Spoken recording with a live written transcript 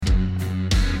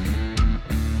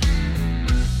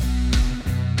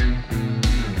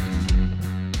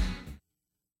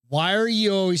Why are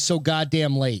you always so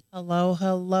goddamn late? Hello,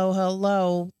 hello,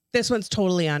 hello. This one's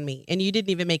totally on me. And you didn't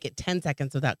even make it 10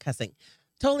 seconds without cussing.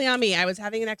 Totally on me. I was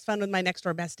having an X fun with my next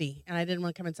door bestie, and I didn't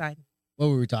want to come inside. What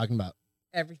were we talking about?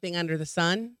 Everything under the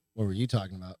sun. What were you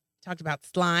talking about? Talked about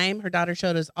slime. Her daughter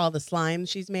showed us all the slime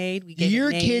she's made. Do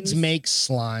your kids make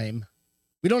slime?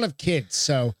 We don't have kids,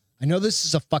 so I know this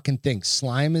is a fucking thing.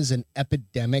 Slime is an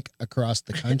epidemic across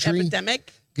the country.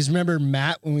 Epidemic? Because remember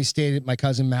Matt, when we stayed at my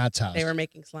cousin Matt's house. They were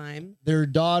making slime. Their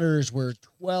daughters were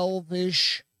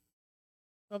 12-ish.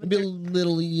 Maybe a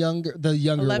little younger. The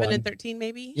younger 11 one. and 13,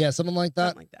 maybe? Yeah, something like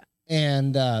that. Something like that.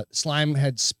 And slime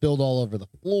had spilled all over the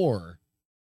floor.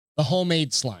 The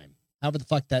homemade slime. However the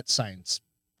fuck that science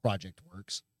project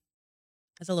works.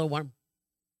 It's a little warm.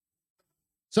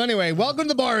 So anyway, welcome to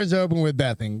The Bar is Open with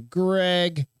Beth and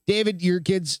Greg. David, your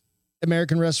kids,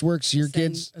 American Rust Works, your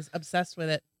kids. I was obsessed with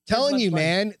it. Telling you,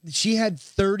 man, she had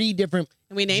 30 different.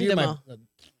 And we named them all. You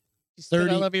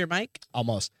 30 all over your mic?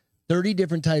 Almost. 30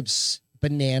 different types.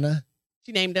 Banana.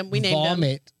 She named them. We named them.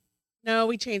 Vomit. No,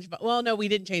 we changed. Well, no, we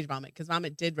didn't change vomit because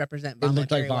vomit did represent vomit. It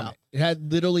looked like very vomit. well. It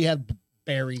had literally had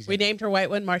berries. We named her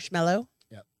white one Marshmallow.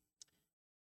 Yep.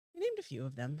 We named a few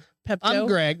of them. Pepto. I'm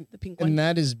Greg. The pink one. And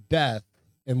that is Beth.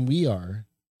 And we are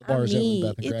The Bar is Open with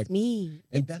Beth and Greg. It's me.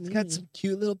 And Beth's got some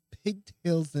cute little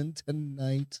pigtails in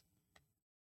tonight.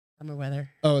 Summer weather.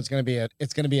 Oh, it's gonna be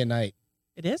a night.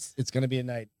 It is? It's gonna be a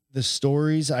night. The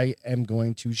stories I am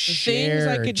going to share.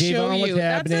 Things I could show Javon, you. what's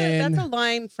That's happening? a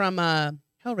line from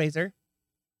Hellraiser.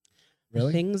 Really?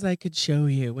 The things I could show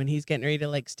you when he's getting ready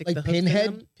to stick Like the hook in Pinhead?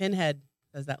 them. Pinhead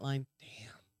says that line.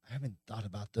 Damn, I haven't thought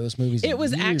about those movies. It in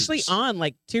was years. actually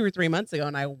on 2 or 3 months ago,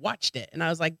 and I watched it, and I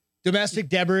was like, Domestic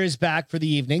Deborah is back for the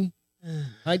evening.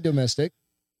 Hi, Domestic.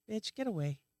 bitch, get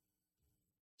away.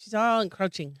 She's all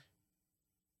encroaching.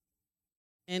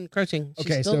 She's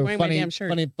Okay, still so wearing my funny, damn shirt.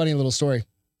 funny little story.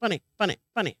 Funny.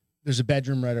 There's a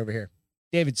bedroom right over here.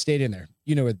 David stayed in there.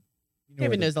 You know what?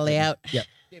 David knows the layout. Yeah,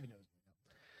 David knows.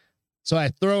 So I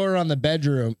throw her on the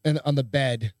bedroom and on the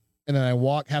bed, and then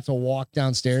I have to walk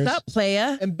downstairs. Stop,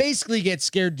 playa. And basically get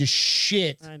scared to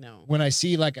shit I know. when I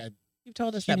see a You've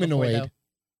told us humanoid. that before, though.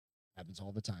 Happens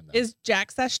all the time. Though. Is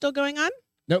Jack Sesh still going on?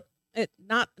 Nope.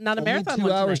 Not a Only marathon 2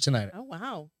 one hours tonight. tonight. Oh,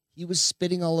 wow. He was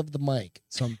spitting all over the mic,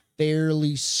 so I'm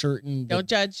fairly certain Don't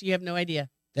judge. You have no idea.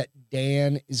 that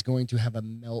Dan is going to have a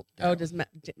meltdown. Oh, does He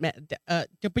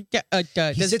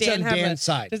sits Dan on have Dan's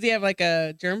side? Does he have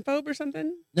a germ phobe or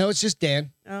something? No, it's just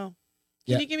Dan. Oh.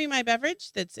 Yeah. Can you give me my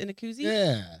beverage that's in a koozie?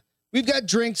 Yeah. We've got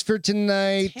drinks for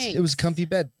tonight. Thanks. It was a comfy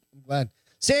bed. I'm glad.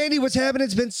 Sandy, what's happening?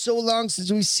 It's been so long since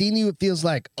we've seen you. It feels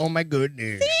like, oh my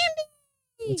goodness.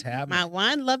 Sandy! What's happening? My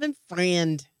wine-loving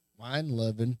friend.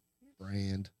 Wine-loving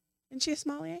friend. Isn't she a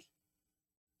sommelier?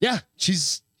 Yeah,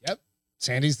 yep.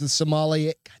 Sandy's the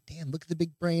sommelier. God damn, look at the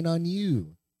big brain on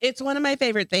you. It's one of my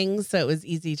favorite things, so it was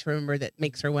easy to remember that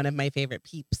makes her one of my favorite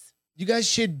peeps. You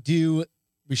guys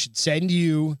we should send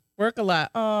you. Work a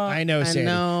lot. Oh, I know, Sandy.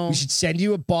 know. We should send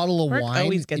you a bottle of Work wine,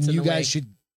 always gets and in you the guys way.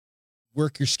 should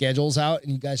work your schedules out,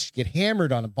 and you guys should get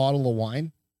hammered on a bottle of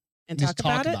wine and just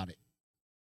talk about it.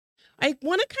 I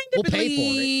want to kind of We'll pay for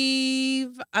it.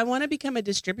 believe I want to become a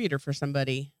distributor for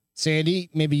somebody. Sandy,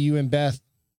 maybe you and Beth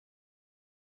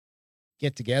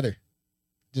get together.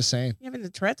 Just saying. You having the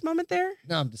Tourette's moment there?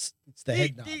 No, it's the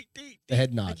head nod. The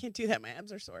head I nod. can't do that. My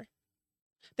abs are sore.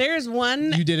 There's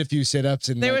one. You did a few sit-ups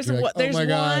and There was you're like, there's oh my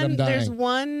God, I'm There's dying.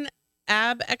 one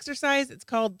ab exercise. It's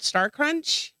called Star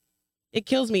Crunch. It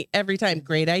kills me every time.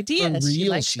 Great idea. For She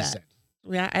real, likes she that. said.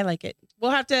 Yeah, I like it.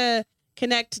 We'll have to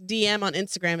connect DM on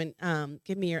Instagram and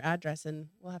give me your address, and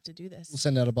we'll have to do this. We'll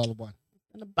send out a bottle of wine.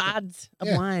 And a bods of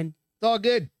Yeah. wine. It's all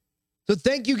good. So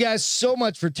thank you guys so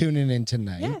much for tuning in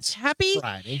tonight. Yes, happy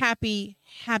Friday. Friday.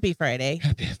 Happy Friday.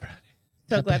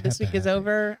 So Happy, glad this happy, week is happy.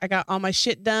 over. I got all my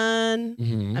shit done.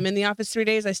 Mhm. I'm in the office 3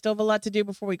 days. I still have a lot to do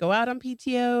before we go out on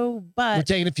PTO, We're but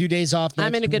taking a few days off next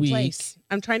I'm in a good week. place.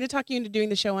 I'm trying to talk you into doing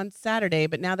the show on Saturday,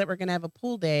 but now that we're going to have a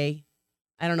pool day,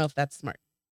 I don't know if that's smart.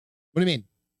 What do you mean?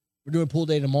 We're doing pool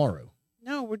day tomorrow.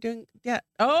 No, we're doing, yeah.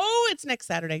 Oh, it's next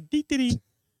Saturday. Dee-dee-dee.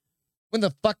 When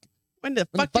the fuck? When the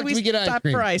When fuck the do fuck do we get ice stop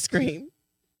cream? for ice cream?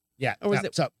 Yeah. Or was no,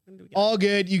 it- so, When do we get all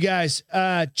good, you guys.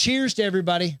 Cheers to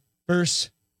everybody. First,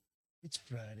 it's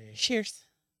Friday. Cheers.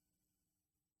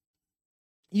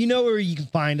 You know where you can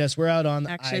find us. We're out on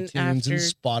Action iTunes and after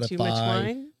Spotify. Too much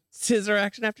wine. Scissor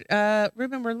action after.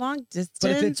 Ruben, we're long distance.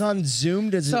 But if it's on Zoom,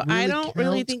 does so it really I don't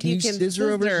really count? think Can you can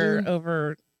scissor over Zoom?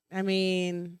 over. I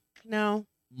mean, no.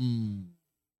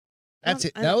 That's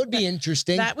it. I That don't- would be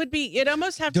interesting. That would be. It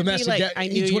almost have Domestic to be like de- I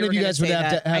each knew one you of were you gonna guys would say have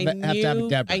to that. have a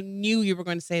Deborah. I knew you were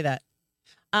going to say that.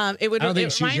 It would. I don't think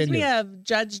It she's reminds me into of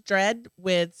Judge Dredd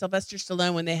with Sylvester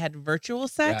Stallone when they had virtual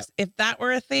sex. If that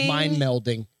were a thing, mind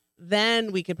melding.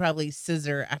 then we could probably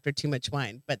scissor after too much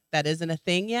wine. But that isn't a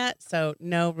thing yet. So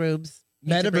no, Rubes.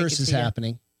 Hate to break it Metaverse is to you.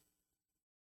 happening.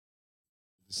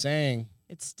 Saying.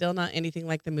 It's still not anything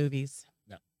like the movies.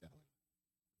 No, definitely.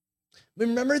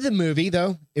 Remember the movie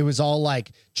though? It was all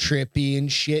like trippy and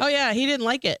shit. Oh yeah, he didn't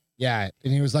like it. Yeah,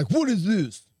 and he was like, "What is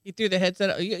this? He threw the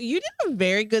headset. You did a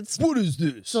very good What is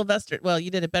this?" Sylvester. Well,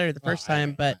 you did it better the first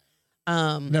time, but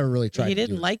never really tried. he to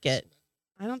didn't do like it.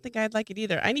 I don't think I'd like it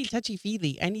either. I need touchy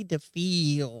feely. I need to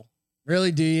feel.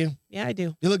 Really? Do you? Yeah, I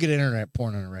do. You look at internet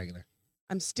porn on a regular.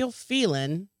 I'm still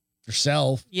feeling.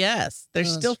 Yourself. Yes, there's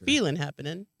Oh, that's still true. feeling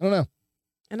happening. I don't know.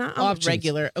 And I'm Options.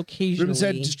 regular occasionally. Ruben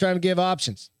said just trying to give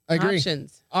options. I agree.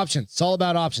 Options. Options. It's all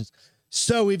about options.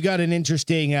 So we've got an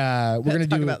interesting. We're gonna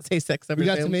talk do. about safe sex. We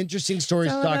got some interesting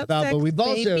stories to It's all talk about about, but sex, we've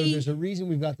also baby. there's a reason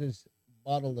we've got this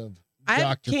bottle of I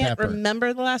Dr. can't Pepper.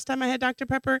 remember the last time I had Dr.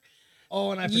 Pepper.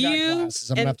 Oh, and I forgot You glasses.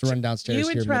 I'm gonna and have to run downstairs. You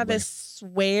and here midway. Travis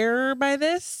swear by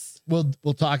this. We'll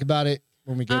talk about it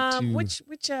when we get to. Which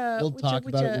we'll talk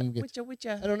about it when we get. which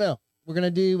I don't know. We're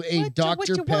gonna do a What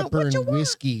Dr. you want? Pepper What you and want?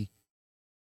 whiskey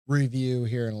review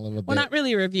here in a little bit. well, not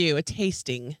really a review, a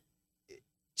tasting,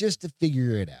 just to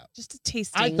figure it out. just a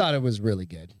tasting. I thought it was really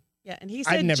good. yeah, and he I've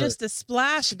said never- just a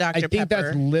splash of Dr. I think Pepper.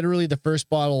 that's literally the first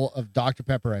bottle of Dr.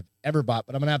 Pepper I've ever bought,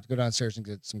 but I'm gonna have to go downstairs and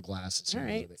get some glasses. All here in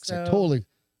a right, little bit, 'cause I so- totally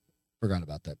forgot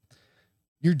about that.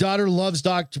 Your daughter loves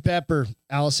Dr. Pepper,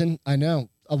 Allison. I know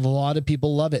a lot of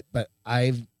people love it, but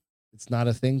it's not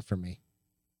a thing for me.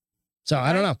 So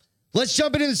I don't know. Let's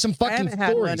jump into some I fucking haven't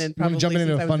had stories. one in You want probably to jump into since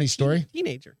a I was funny story?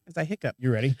 Teenager, as I hiccup,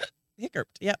 You ready?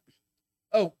 hiccuped. Yep.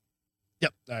 Oh,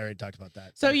 yep. I already talked about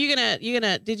that. So you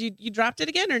gonna did you dropped it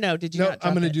again or no? Did you? No, not I'm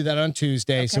drop going to it? do that on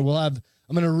Tuesday. So Okay.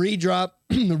 I'm going to redrop,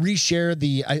 reshare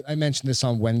the, I mentioned this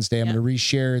on Wednesday. I'm Yeah. going to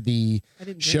reshare the I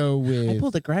didn't drink. show with, I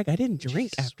pulled a Greg. I didn't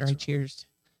drink Jesus, after I what's cheersed.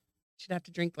 Should have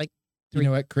to drink like you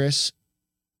know what, Chris?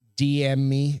 DM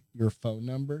me your phone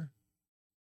number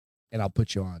and I'll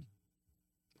put you on.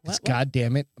 Because what? God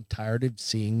damn it, I'm tired of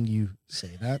seeing you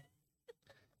say that.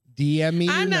 DM me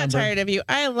your I'm not number. tired of you.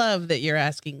 I love that you're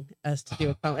asking us to do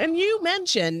a call. And you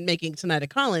mentioned making tonight a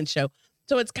call-in show.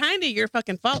 So it's kind of your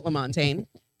fucking fault, LaMontagne.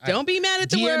 Don't be mad at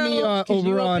the DM me world. 'cause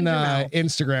you over on opened your mouth.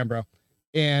 Instagram, bro.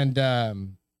 And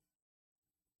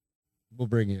we'll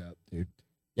bring you up, dude.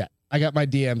 Yeah, I got my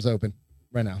DMs open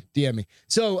right now. DM me.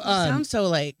 So, You sound so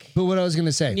like but what I was going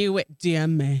to say. new.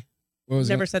 DM me. What was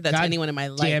Never it? said that to God anyone in my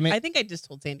life. damn it. I think I just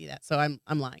told Sandy that, so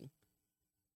I'm lying.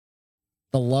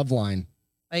 The love line.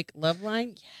 Like love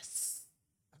line, yes.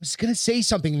 I was gonna say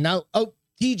something now. Oh,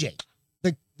 TJ,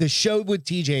 the show with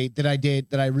TJ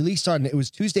that I released on, it was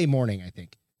Tuesday morning, I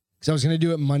think, because I was gonna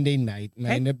do it Monday night, and I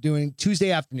Okay. ended up doing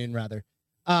Tuesday afternoon rather.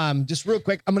 Just real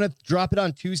quick, I'm gonna drop it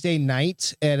on Tuesday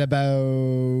night at about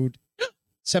Our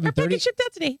 7:30. package shipped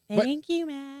out today. What? Thank you,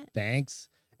 Matt. Thanks.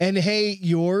 And hey,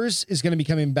 yours is gonna be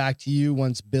coming back to you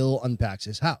once Bill unpacks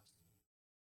his house.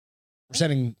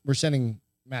 We're sending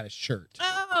Matt a shirt.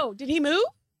 Oh, did he move?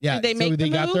 Yeah, Did they make they the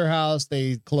got move? their house,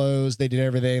 they closed, they did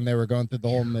everything. They were going through the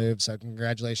whole move. So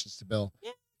congratulations to Bill.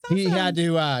 Yeah, He awesome. had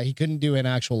to he couldn't do an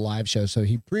actual live show, so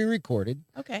he pre-recorded.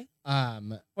 Okay.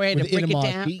 With Where I had to break it down.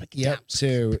 Inamaki. break it Yep. down.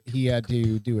 So he had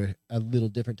to do a little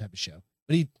different type of show.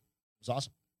 But he was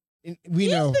awesome. And we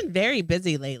He's know, been very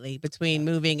busy lately between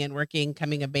moving and working,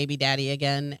 coming a baby daddy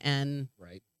again, and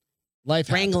right? Life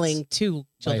happens. wrangling two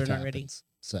children Life already. happens.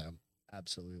 So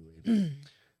absolutely.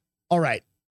 All right.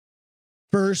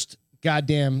 First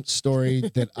goddamn story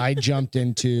that I jumped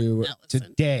into Now listen.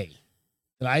 today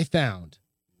that I found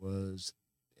was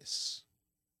this.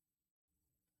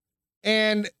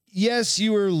 And yes,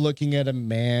 you were looking at a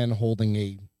man holding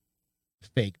a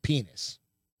fake penis,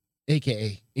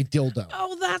 aka a dildo.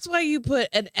 Oh, that's why you put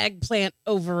an eggplant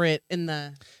over it in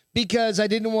the. Because I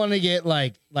didn't want to get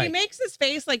like he makes his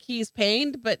face like he's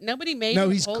pained, but nobody made no,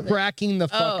 him he's hold cracking the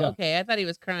it. fuck Oh, up. okay. I thought he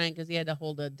was crying because he had to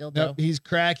hold a dildo. No, he's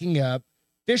cracking up.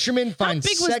 Fisherman How finds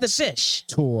big was the sex fish?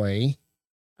 toy.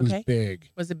 It was Okay. big.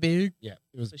 Was it big? Yeah,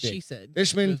 it was So big. she said. It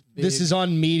Fishman, was this big. is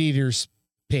on Meat Eater's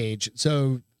page.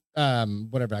 So,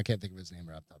 whatever, I can't think of his name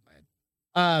right off the top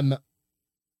of my head.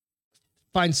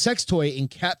 Finds sex toy in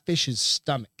catfish's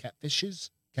stomach. Catfishes?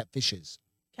 Catfishes.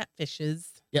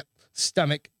 Yep.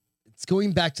 Stomach. It's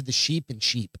going back to the sheep and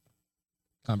sheep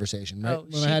conversation, right? Oh,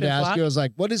 When sheep I had to and ask flock? you, I was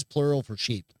like, what is plural for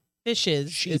sheep? Fishes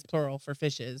is Sheep. plural for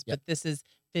fishes, Yep. but this is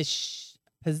fish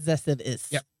possessive is.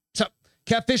 Yep. So,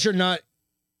 catfish are not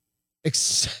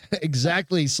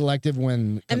exactly selective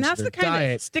when it comes And that's to the their kind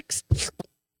diet. that sticks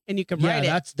and you can Yeah, write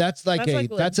it. that's like That's like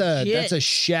that's a legit.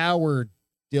 shower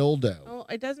dildo. Oh,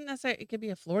 it doesn't necessarily. It could be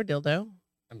a floor dildo.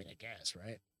 I mean, I guess,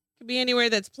 right? Could be anywhere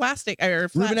that's plastic or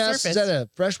flat Ruben asks, surface. is that a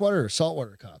freshwater or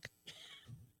saltwater cock?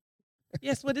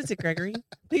 Yes, what is it, Gregory?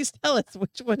 Please tell us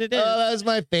which one it is. Oh, that's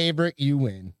my favorite. You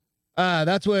win.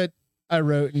 That's what I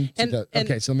wrote.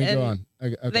 Okay, so let me go on.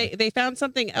 Okay. They found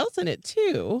something else in it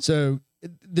too. So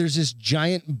there's this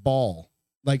giant ball,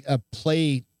 like a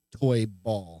play toy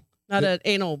ball. Not an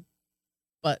anal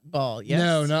butt ball. Yes.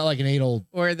 No, not like an anal.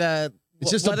 Or the.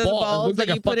 It's just a ball. It looks like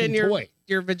that a you put in fucking toy.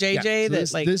 your vajayjay. Yeah, so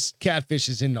that like this catfish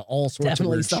is into all sorts of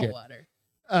definitely weird shit. saltwater.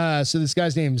 So this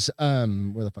guy's name's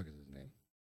where the fuck is his name?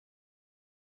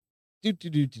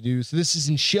 So this is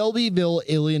in Shelbyville,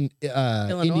 Illinois?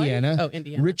 Indiana. Oh,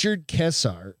 Indiana. Richard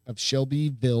Kessar of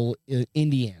Shelbyville,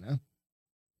 Indiana,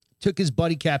 took his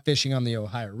buddy catfishing on the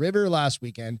Ohio River last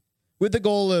weekend with the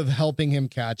goal of helping him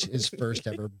catch his first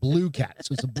ever blue cat.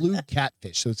 So it's a blue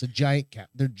catfish. So it's a giant cat.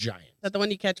 They're giant. Is that the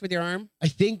one you catch with your arm? I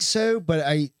think so, but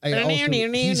I also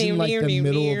he's in like the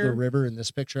middle of the river in this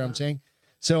picture I'm saying.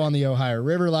 So on the Ohio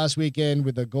River last weekend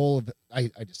with the goal of I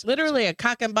just literally a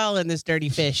cock and ball in this dirty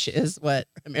fish is what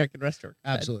American Restaurant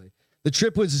said. Absolutely. The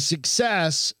trip was a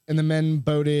success, and the men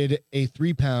boated a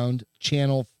 3-pound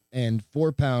channel and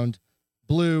 4-pound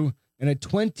blue and a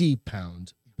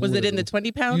 20-pound. Was it in the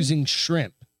 20 pounds? Using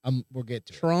shrimp. We'll get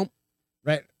to shrimp. It.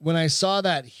 Right. When I saw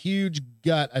that huge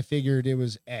gut, I figured it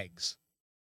was eggs.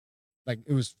 Like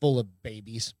it was full of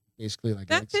babies, basically. Like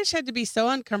that eggs. fish had to be so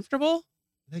uncomfortable.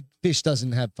 That fish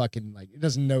doesn't have fucking it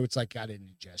doesn't know it's like got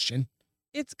indigestion.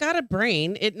 It's got a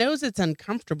brain. It knows it's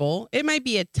uncomfortable. It might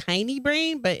be a tiny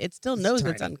brain, but it still knows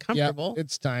it's uncomfortable. Yep,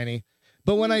 it's tiny.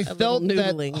 But when I felt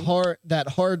that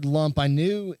hard lump, I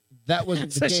knew that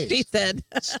wasn't the case. That's what she said.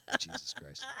 Jesus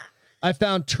Christ. I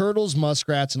found turtles,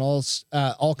 muskrats, and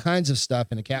all kinds of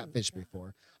stuff in a catfish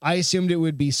before. I assumed it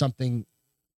would be something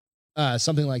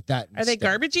like that. Are they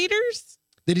garbage eaters?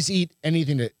 They just eat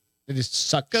anything that they just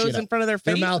suck goes shit in up. front of their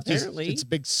face. Their mouth apparently. it's a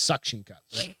big suction cup.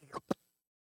 Right?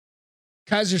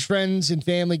 Kaiser's friends and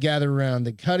family gather around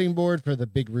the cutting board for the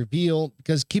big reveal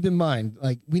because keep in mind,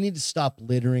 like we need to stop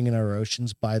littering in our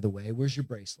oceans. By the way, where's your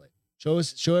bracelet?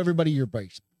 Show everybody your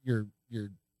bracelet,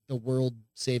 the world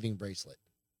saving bracelet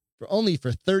for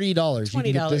 $30.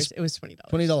 $20. It was $20.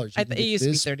 $20. It used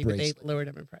to be 30, but they lowered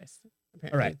them in price.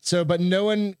 Apparently. All right. So, but no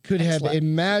one could have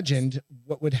imagined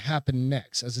what would happen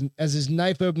next. As his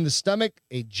knife opened the stomach,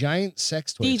 a giant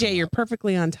sex toy. DJ, you're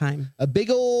perfectly on time. A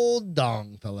big old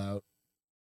dong fell out.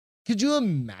 Could you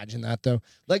imagine that though?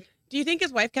 Like, do you think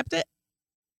his wife kept it?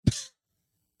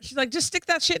 She's like, just stick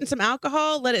that shit in some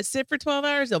alcohol, let it sit for 12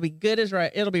 hours. It'll be good as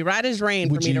right. It'll be right as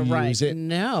rain for me to write.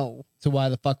 No. So why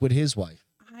the fuck would his wife?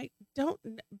 I don't,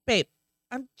 babe.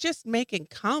 I'm just making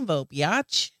convo,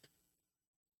 biatch.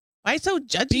 Why so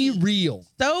judgy? Be real.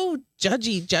 So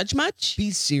judgy. Judge much?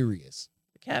 Be serious.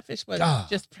 The catfish was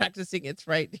just practicing its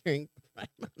right during Pride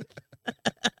Month.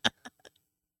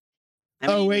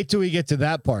 Wait till we get to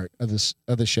that part of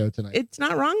the show tonight. It's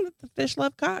not wrong that the fish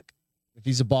love cock. If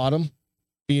he's a bottom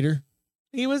feeder.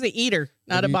 He was an eater,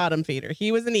 not a bottom feeder.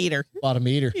 He was an eater. Bottom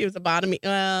eater. He was a bottom.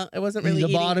 Well, it wasn't really. He's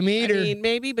a bottom eater. I mean,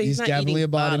 maybe, but he's not definitely eating a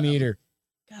bottom eater.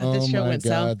 God, this show went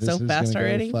so fast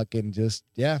already. Fucking just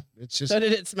it's just. So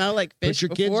did it smell like fish? Put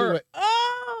your kids away.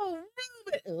 Oh,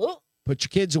 Ruben. Put your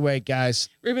kids away, guys.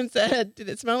 Ruben said, "Did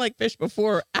it smell like fish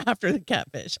before or after the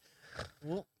catfish?"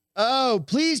 Oh,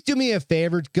 please do me a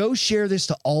favor. Go share this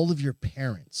to all of your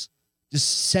parents.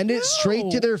 Just send it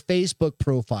straight to their Facebook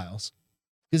profiles.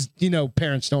 Because,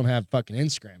 parents don't have fucking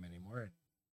Instagram anymore.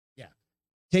 Yeah.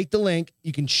 Take the link.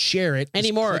 You can share it.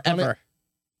 Anymore or ever.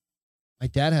 My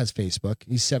dad has Facebook.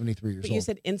 He's 73 years old. But you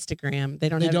said Instagram. They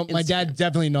don't have Instagram. My dad's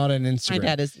definitely not on Instagram. My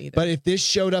dad isn't either. But if this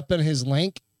showed up in his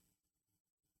link,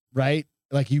 right?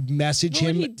 Like you message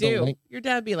him. What would he do? Your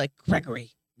dad would be like,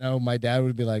 Gregory. No, my dad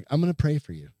would be like, I'm going to pray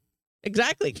for you.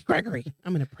 Exactly. Gregory,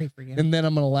 I'm going to pray for you. And then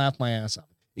I'm going to laugh my ass off.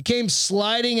 It came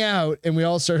sliding out and we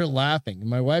all started laughing. And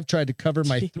my wife tried to cover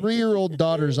my 3-year-old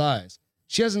daughter's eyes.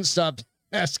 She hasn't stopped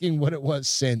asking what it was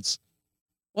since.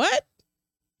 What?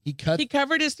 He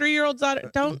covered his 3-year-old's daughter.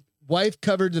 Wife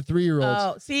covered the 3-year-old.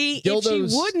 Oh, see, if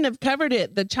she wouldn't have covered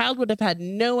it, the child would have had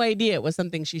no idea it was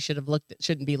something she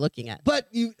shouldn't be looking at. But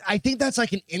I think that's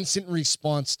like an instant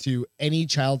response to any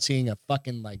child seeing a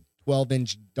fucking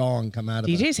 12-inch dong come out of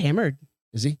DJ's hammered.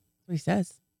 Is he? That's what he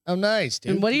says. Oh, nice,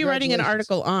 dude. And what are you writing an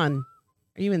article on?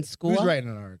 Are you in school? Who's writing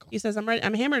an article? He says, I'm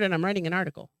hammered and I'm writing an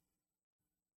article.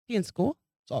 He in school?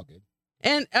 It's all good.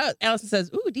 And Allison says,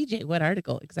 ooh, DJ, what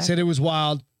article? Exactly. Said it was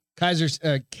wild. Kaiser's,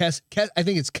 I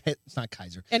think it's not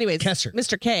Kaiser. Anyways, Kesser.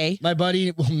 Mr. K. My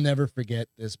buddy will never forget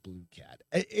this blue cat.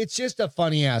 It's just a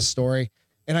funny ass story.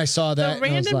 And I saw that. The and I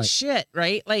was random like, shit,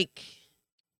 right? Like,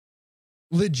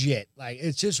 legit. Like,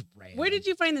 it's just random. where did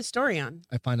you find the story on?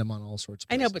 I find them on all sorts of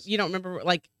I places. know, but you don't remember,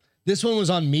 like, This one was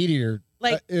on Meteor.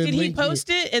 did he linked me- post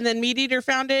it and then Meat Eater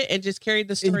found it and just carried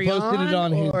the He story posted it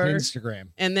on his or- Instagram.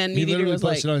 And then He Meat Eater literally was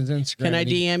like, posted on his Instagram. can I and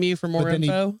he- DM you for more but then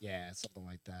info? yeah, something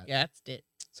like that. Yeah, that's it.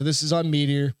 So this is on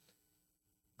Meteor.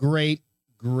 Great,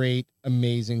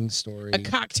 amazing story. A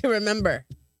cock to remember.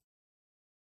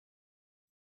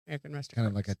 American restaurant. Kind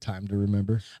of like a time to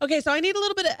remember. Okay, so I need a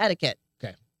little bit of etiquette.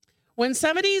 Okay. When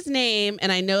somebody's name,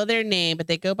 and I know their name, but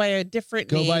they go by a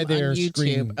different name by their on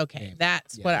screen YouTube. Okay, name.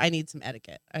 that's Yeah. what I need some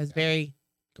etiquette. I was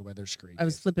Go by their screen. I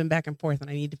was flipping back and forth, and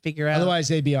I need to figure out. Otherwise,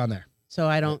 they'd be on there. So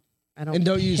I don't And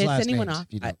don't use piss last anyone names off.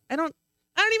 if you don't. I don't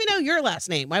even know your last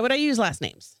name. Why would I use last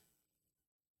names?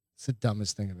 It's the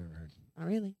dumbest thing I've ever heard. Not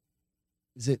really.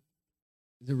 Is it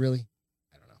really?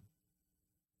 I don't know.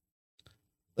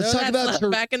 Let's Throw talk that about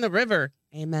stuff back in the river.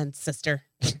 Amen, sister.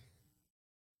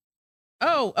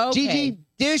 Oh, okay. Gigi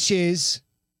Dishes.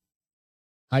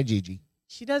 Hi, Gigi.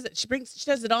 She does it. She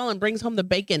does it all and brings home the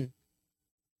bacon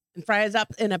and fries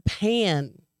up in a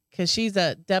pan because she's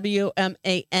a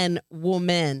WMAN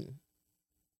woman.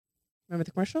 Remember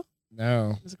the commercial?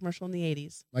 No. It was a commercial in the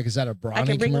 80s. Like, is that a I Brawny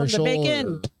can bring home the commercial? bacon,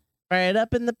 or- fry it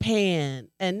up in the pan,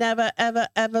 and never, ever,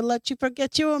 ever let you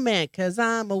forget you're a man because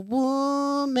I'm a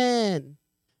woman.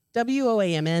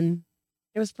 WOAMN.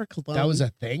 It was for cologne. That was a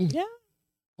thing? Yeah.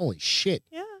 Holy shit.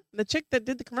 Yeah. The chick that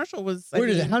did the commercial was.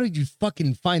 How did you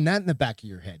fucking find that in the back of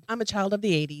your head? I'm a child of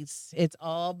the 80s. It's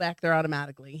all back there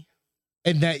automatically.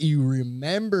 And that you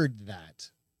remembered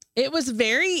that. It was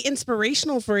very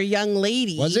inspirational for a young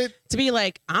lady. Was it? To be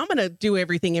like, I'm going to do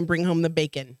everything and bring home the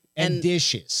bacon. And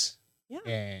dishes. Yeah.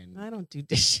 And I don't do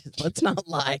dishes. Let's not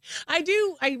lie. I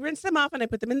do. I rinse them off and I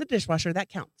put them in the dishwasher. That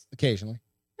counts. occasionally.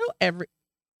 No, every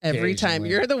time. Occasionally.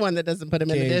 You're the one that doesn't put them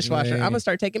in the dishwasher. I'm Occasionally. going to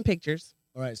start taking pictures.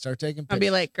 All right, start taking pictures. I'll be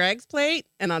like, Greg's plate,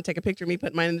 and I'll take a picture of me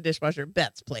putting mine in the dishwasher.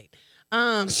 Beth's plate.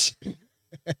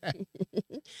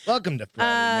 Welcome to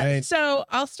Friday night. So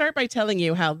I'll start by telling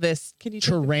you how this. Can you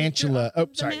take the picture Tarantula. of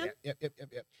Oh, the sorry. man? Yep.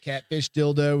 Catfish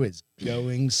dildo is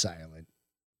going silent.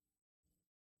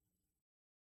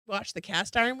 Wash the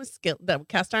cast iron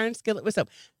skillet with soap.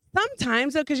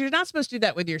 Sometimes though, because you're not supposed to do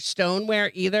that with your stoneware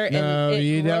either. No, and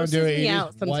you don't do grosses it. me You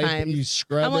out just wipe it, sometimes. you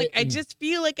scrub I'm like, it. I and- just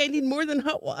feel like I need more than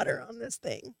hot water on this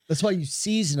thing. That's why you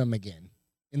season them again.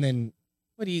 And then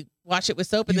What do you wash it with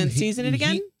soap and you then heat- season it you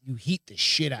again? You heat the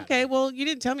shit out Okay, of it. well, you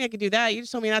didn't tell me I could do that. You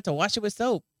just told me not to wash it with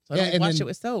soap. So I Yeah, don't and wash then- it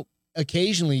with soap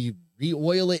Occasionally, you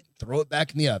re-oil it, throw it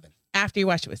back in the oven. after you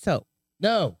wash it with soap.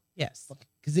 No, Yes.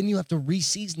 because then you have to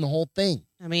re-season the whole thing.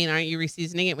 I mean, aren't you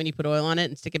reseasoning it when you put oil on it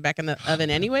and stick it back in the oven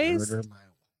anyways? Murder my-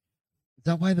 Is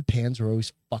that why the pans are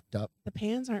always fucked up? The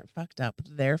pans aren't fucked up.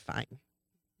 They're fine.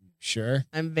 Sure.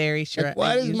 I'm very sure. Like,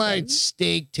 why I does used my them.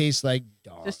 steak taste like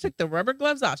dog? Just took the rubber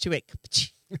gloves off? She went.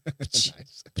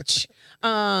 Nice.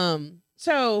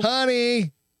 So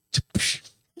Honey,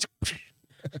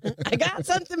 I got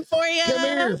something for you. come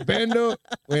here, Bendo.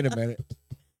 Wait a minute.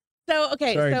 So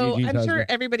okay, Sorry, so Gigi's I'm sure husband.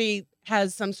 everybody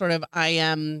has some sort of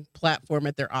IM platform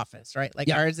at their office, right? Like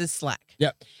Yeah. ours is Slack.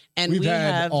 Yep. And We've we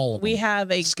had have all of we them.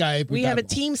 have a Skype. we have a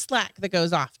team Slack that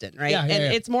goes often, right? Yeah, yeah, and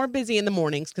yeah. it's more busy in the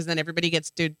mornings because then everybody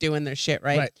gets to doing their shit,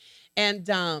 right? Right. And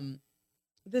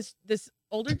this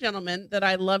older gentleman that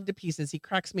I love to pieces, he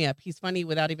cracks me up. He's funny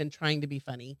without even trying to be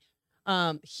funny.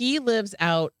 He lives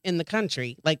out in the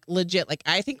country, like legit. Like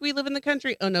I think we live in the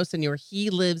country. Oh no, senor, he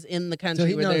lives in the country So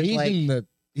he, where no, there's he's like in the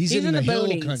he's in the hill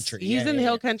boonies. country. He's Yeah, in yeah, the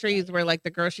hill yeah. countries where like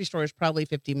the grocery store is probably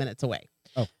 50 minutes away.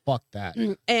 Oh fuck that!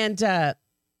 And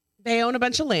they own a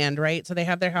bunch of land, right? So they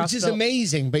have their house Which is built.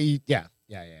 amazing, but yeah.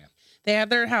 They have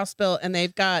their house built, and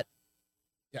they've got.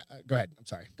 Go ahead. I'm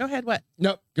sorry. Go ahead. What?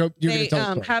 No, go. You're They gonna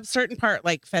tell the story. have certain part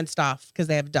like fenced off because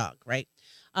they have a dog, right?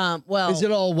 Well, Is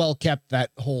it all well kept?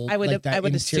 That whole I would like, that I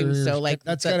would assume interior- so. Like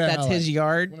that's that's kinda how, his like,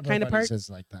 yard one of our kind of buddies part. says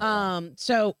like that.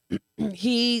 So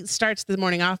he starts the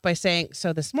morning off by saying,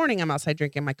 "So this morning I'm outside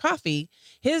drinking my coffee.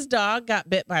 His dog got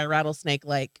bit by a rattlesnake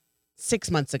like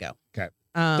 6 months ago. Okay.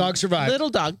 Dog survived. Little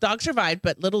dog survived,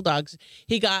 but little dogs.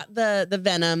 He got the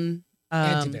venom,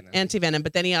 anti-venom,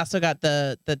 but then he also got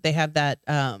they have that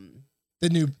The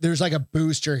new there's like a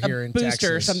booster here a in booster Texas.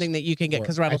 or something that you can get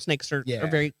because Or- rattlesnakes are yeah.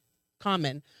 very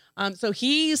common. So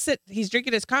he's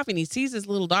drinking his coffee and he sees his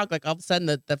little dog. Like all of a sudden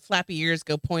the flappy ears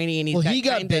go pointy and he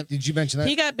got bit. Did you mention that?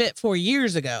 He got bit 4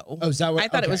 years ago. Oh, is that what? I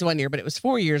thought it was 1 year, but it was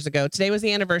 4 years ago. Today was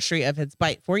the anniversary of his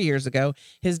bite 4 years ago.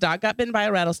 His dog got bitten by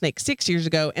a rattlesnake 6 years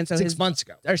ago. And so 6 months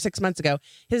ago. Or 6 months ago.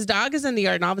 His dog is in the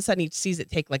yard and all of a sudden he sees it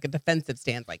take like a defensive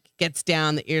stance, like gets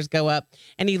down, the ears go up,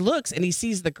 and he looks and he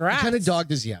sees the grass. What kind of dog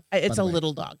does he have? It's a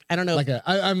little dog. I don't know. Like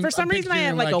for some reason I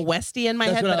have like a Westie in my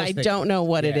head, but I don't know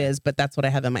what it is, but that's what I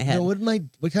have in my head. No,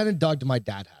 what kind of dog do my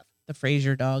dad have? The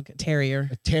Fraser dog, a terrier.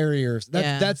 A terrier.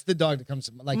 That's the dog that comes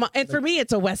to for me,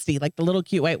 it's a Westie, like the little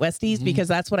cute white Westies, because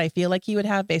that's what I feel like he would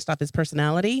have based off his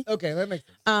personality. Okay, that makes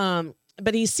sense.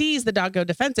 But he sees the dog go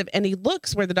defensive and he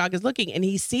looks where the dog is looking and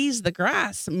he sees the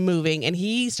grass moving and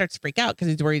he starts to freak out because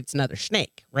he's worried it's another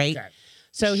snake, right? Okay.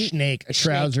 So a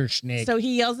trouser snake. So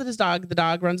he yells at his dog. The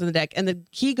dog runs on the deck and then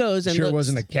he goes and looks.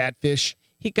 Wasn't a catfish.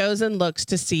 He goes and looks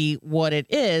to see what it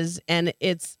is, and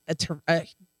it's a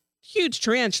huge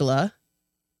tarantula.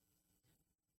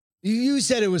 You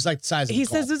said it was like the size of He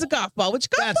says it's a golf ball, which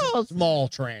golf balls a small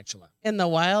tarantula. in the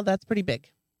wild, that's pretty big.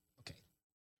 Okay.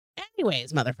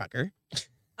 Anyways, motherfucker.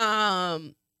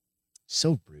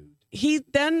 So rude. He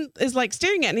then is like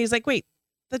staring at it and he's like, wait,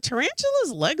 the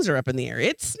tarantula's legs are up in the air.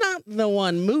 It's not the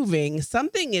one moving.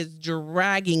 Something is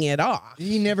dragging it off.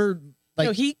 He never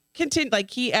no, he continued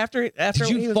after Did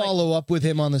you follow up with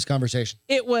him on this conversation?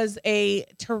 It was a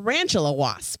tarantula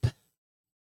wasp.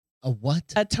 A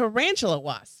what? A tarantula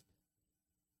wasp.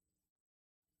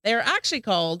 They're actually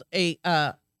called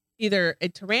either a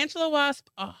tarantula wasp,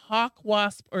 a hawk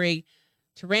wasp, or a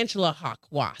tarantula hawk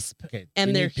wasp. Okay.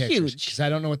 And they're huge. Because I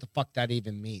don't know what the fuck that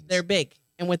even means. They're big.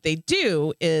 And what they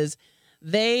do is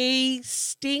they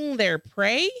sting their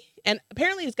prey. And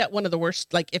apparently it's got one of the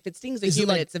worst, like if it stings a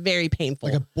human, it's very painful.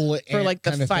 Like a bullet ant for like the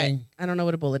kind of fight. thing. I don't know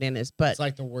what a bullet ant is, but it's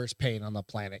like the worst pain on the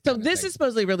planet. So this is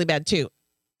supposedly really bad too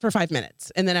for 5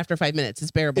 minutes. And then after 5 minutes,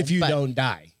 it's bearable. If you don't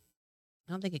die.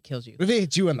 I don't think it kills you. What if it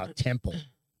hits you in the temple?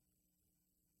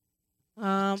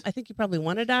 I think you probably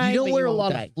want to die. You don't wear a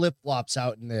lot of flip flops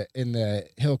out in the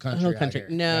hill country. Hill country.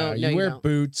 No, you wear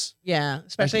boots. Yeah,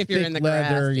 especially like if you're in the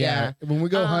leather, grass. Yeah. When we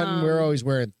go hunting, we're always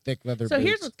wearing thick leather so boots.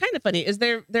 Here's what's kind of funny is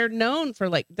they're known for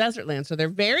like desert land, so they're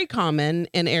very common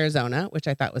in Arizona, which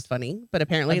I thought was funny. But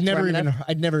apparently, I'd never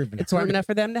even. It's warm enough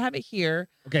for them to have it here.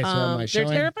 Okay, so am I showing?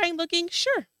 They're terrifying looking,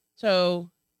 sure.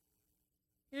 So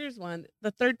here's one.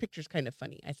 The third picture's kind of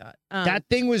funny, I thought. That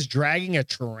thing was dragging a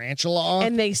tarantula off.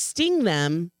 And they sting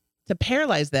them to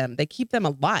paralyze them. They keep them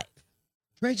alive.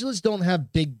 Tarantulas don't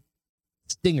have big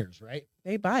stingers, right?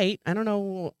 They bite. I don't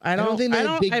know.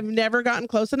 I've never gotten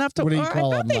close enough to. What do you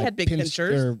call I them? thought they had big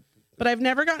pinchers, but I've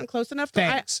never gotten close enough to.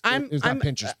 I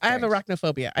have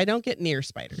arachnophobia. I don't get near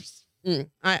spiders.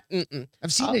 I've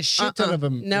seen a shit ton of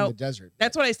them in the desert.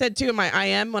 That's what I said too in my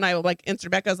IM when I like answered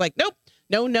Rebecca. I was like, nope,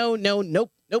 nope.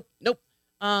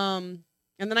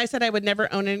 And then I said I would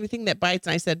never own anything that bites.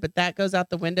 And I said, but that goes out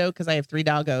the window because I have 3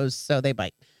 doggos, so they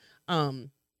bite. Come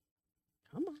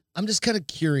on. I'm just kind of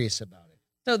curious about it.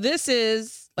 So this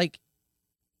is like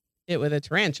it with a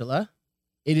tarantula.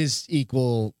 It is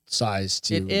equal size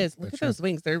to. It is. Look at those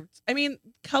wings.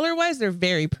 Color wise, they're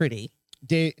very pretty.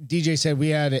 DJ said we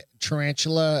had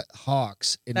tarantula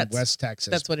hawks in West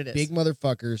Texas. That's what it is. Big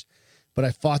motherfuckers. But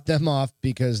I fought them off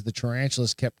because the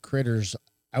tarantulas kept critters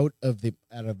out of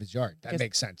his yard. That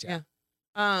makes sense. Yeah.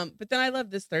 But then I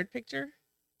love this third picture.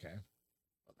 Okay.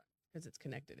 Because it's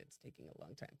connected. It's taking a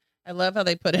long time. I love how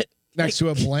they put it next to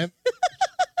a blimp.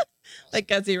 Like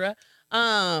Godzilla.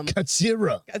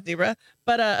 Godzilla.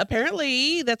 But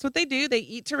apparently that's what they do. They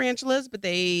eat tarantulas, but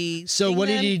they what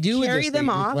did he do with this them thing?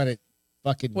 off. Let it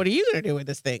fucking. What are you gonna do with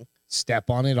this thing? Step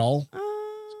on it all.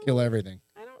 Kill everything.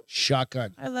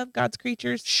 Shotgun. I love God's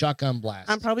creatures. Shotgun blast.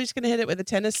 I'm probably just going to hit it with a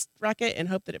tennis racket and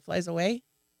hope that it flies away.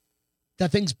 That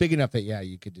thing's big enough that,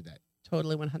 you could do that.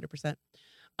 Totally 100%.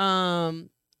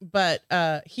 But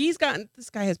this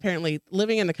guy has apparently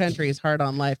living in the country is hard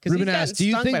on life. Ruben asked, do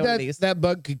you think that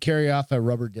bug could carry off a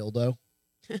rubber dildo?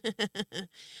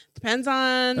 Depends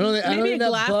on maybe a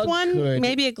glass one.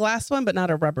 Maybe a glass one, but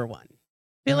not a rubber one.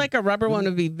 I feel like a rubber one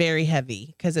would be very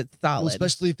heavy because it's solid. Well,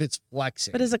 especially if it's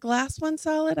flexing. But is a glass one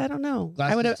solid? I don't know.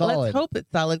 Solid. Let's hope it's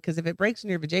solid because if it breaks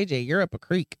in your vajayjay, you're up a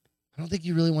creek. I don't think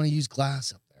you really want to use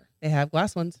glass up there. They have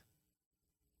glass ones.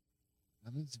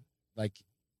 That means like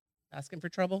asking for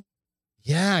trouble.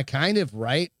 Yeah, kind of,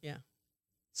 right? Yeah.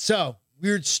 So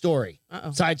weird story.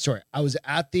 Side story. I was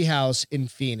at the house in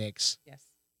Phoenix. Yes.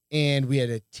 And we had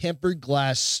a tempered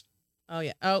glass. Oh,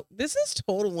 yeah. Oh, this is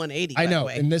total 180. I know.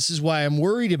 And this is why I'm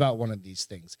worried about one of these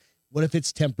things. What if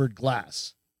it's tempered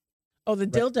glass? Oh, the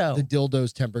dildo. The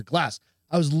dildo's tempered glass.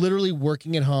 I was literally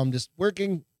working at home, just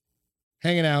working,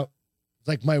 hanging out. It's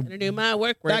like my Gonna do my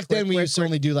work. back then we used to work.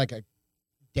 only do like a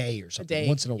day or A something day.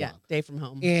 once in a Yeah, while. day from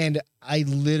home. And I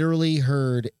literally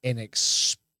heard an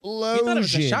explosion. You thought it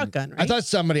was a shotgun, right? I thought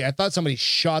somebody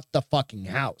shot the fucking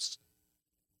house.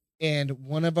 And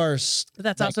one of our But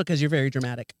that's also because you're very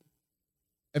dramatic.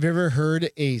 have you ever heard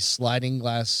a sliding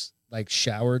glass like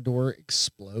shower door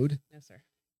explode? No, sir.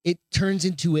 It turns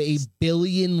into a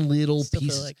billion little Still feel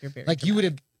pieces. like you're very Like it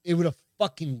would have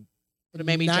fucking would have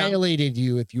made me jump. annihilated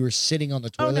you if you were sitting on the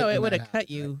Oh toilet. no, when it would that have cut happened,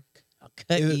 you. right? I'll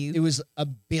cut you. It was a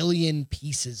billion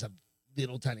pieces of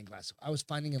little tiny glass. I was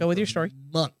finding them Go with for your story.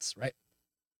 months, right?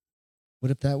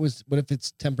 What if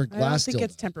it's tempered I glass? don't think still,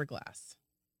 it's though? tempered glass.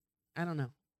 I don't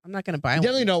know. I'm not gonna buy You one.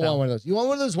 definitely don't so. want one of those. You want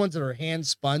one of those ones that are hand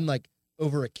spun, like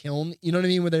over a kiln. You know what I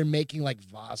mean? Where they're making like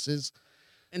vases.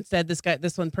 Instead,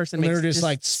 this one person And makes they're just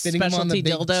like spinning them on the specialty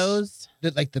big dildos,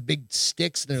 like the big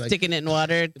sticks. They're like sticking it in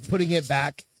water, putting it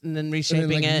back, and then and reshaping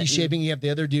then, like, it. reshaping. You have the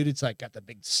other dude. It's like got the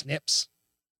big snips,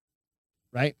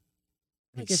 right?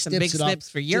 I He get some snips big it off, snips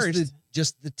for yours.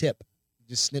 Just the tip.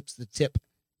 Just snips the tip,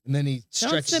 and then he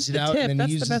stretches snip it the out, tip. and then That's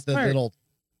he the uses best the part. little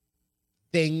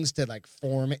things to like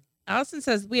form it. Allison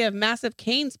says we have massive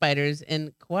cane spiders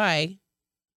in Kauai.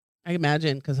 I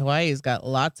imagine because Hawaii's got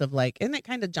lots of like, isn't it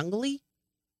kind of jungly?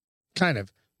 Kind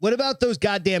of. What about those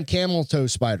goddamn camel toe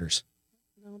spiders?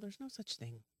 No, there's no such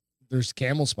thing. There's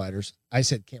camel spiders. I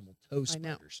said camel toe I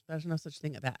know. spiders. There's no such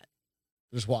thing as that.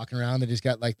 They're just walking around. They just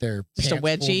got like their Just a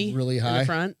pants pulled wedgie really in high. the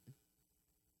front.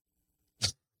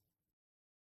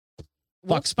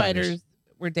 Wolf Fuck spiders. spiders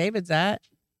where David's at.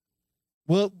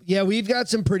 Well, yeah, we've got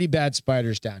some pretty bad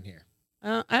spiders down here.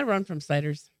 I run from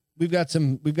spiders. We've got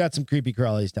some creepy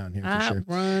crawlies down here for I sure.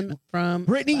 run from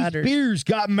Britney spiders. Spears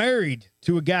got married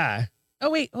to a guy. Oh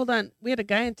wait, hold on. We had a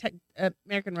guy in tech.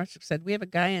 American Russia said we have a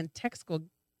guy in tech school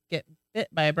get bit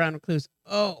by a brown recluse.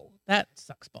 Oh, that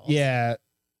sucks balls. Yeah.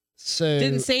 So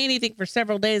Didn't say anything for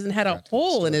several days and had a Forgot to tell the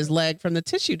hole in story. his leg from the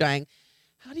tissue dying.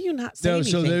 How do you not say no,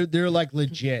 anything? so they're like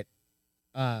legit.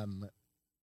 I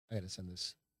gotta send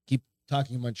this. Keep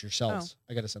talking amongst yourselves.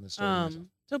 I gotta send this story. to myself.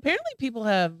 So apparently people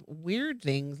have weird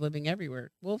things living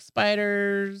everywhere. Wolf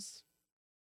spiders.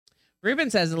 Ruben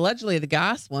says allegedly the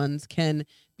gas ones can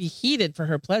be heated for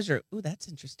her pleasure. Ooh, that's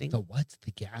interesting. The what?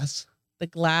 The gas? The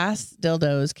glass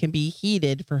dildos can be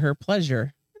heated for her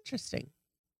pleasure. Interesting.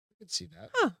 I could see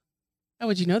that. How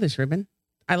would you know this, Ruben?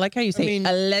 I like how you say mean,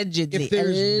 allegedly. If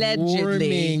there's Allegedly.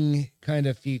 warming kind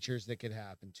of features that could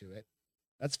happen to it,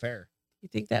 that's fair. You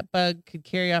think that bug could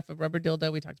carry off a rubber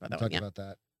dildo? We talked about We that one. talked Yeah.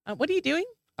 about that. What are you doing?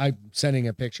 I'm sending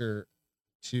a picture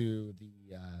to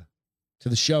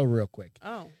the show real quick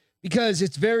Oh, because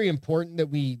it's very important that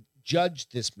we judge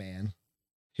this man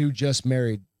who just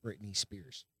married Britney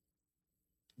Spears.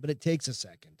 But it takes a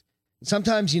second. And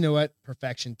sometimes, you know what?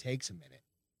 Perfection takes a minute.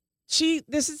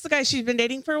 this is the guy she's been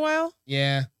dating for a while.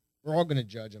 Yeah, we're all going to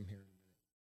judge him here in a minute.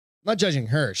 I'm not judging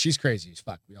her. She's crazy as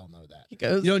fuck. We all know that. He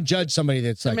goes. You don't judge somebody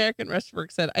that's like, American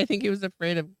Rustwork said, I think he was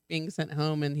afraid of being sent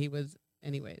home, and he was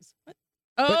anyways. What?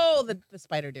 Oh, the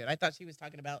spider dude. I thought she was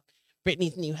talking about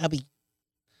Brittany's new hubby.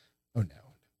 oh no.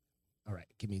 All right,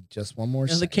 give me just one more You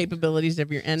know, the second. capabilities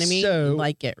of your enemy. So-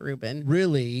 Like it, Ruben.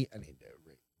 Really, I need to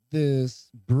rate this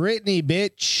Britney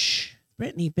bitch.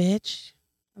 Brittany, bitch.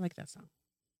 I like that song.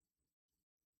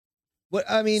 What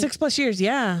I mean, 6+ years.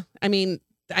 Yeah. I mean,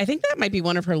 I think that might be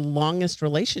one of her longest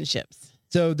relationships.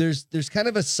 so there's kind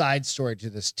of a side story to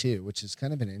this too, which is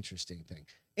kind of an interesting thing.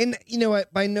 And you know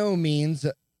what? By no means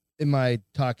am I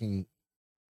talking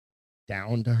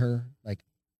down to her. Like,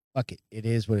 fuck it, it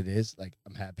is what it is. Like,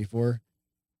 I'm happy for her.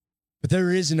 But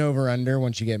there is an over under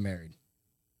once you get married.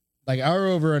 Like our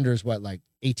over under is what, like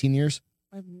 18 years?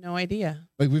 I have no idea.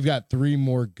 Like we've got 3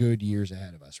 more good years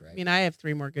ahead of us, right? I mean, I have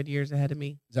 3 more good years ahead of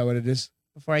me Is that what it is?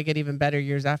 before I get even better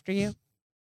years after you.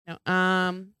 No,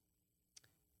 I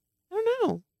don't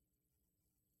know.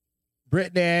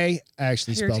 Brittany, I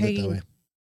actually You're spelled it that taking- way.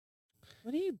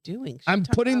 What are you doing? Should I'm we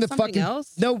talk putting about the something fucking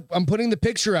else? No, I'm putting the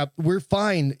picture up. We're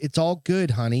fine. It's all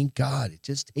good, honey. God, it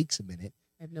just takes a minute.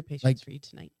 I have no patience Like- for you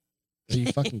tonight. Are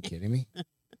you fucking kidding me?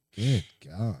 Good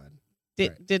God.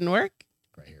 Right. Didn't work?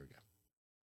 Right, here we go.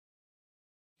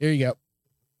 Here you go.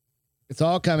 It's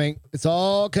all coming. It's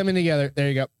all coming together. There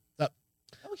you go. Up.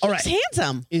 Oh, All he's right.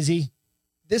 handsome. Izzy.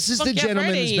 This is Fuck the yeah, gentleman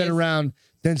Friday that's been is. around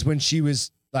since when she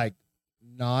was like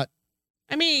not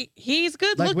I mean, he's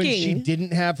good like when she looking.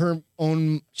 didn't have her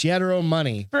own, she had her own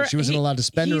money. But she wasn't allowed to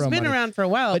spend her He's own been money. around for a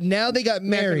while. But now they got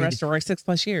American married. Restaurant,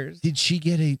 6+ years. Did she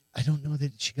get I don't know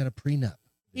that she got a prenup.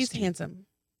 He's This dude. handsome.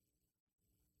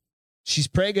 She's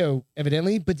prego,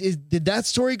 evidently. But did that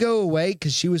story go away?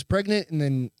 Because she was pregnant, and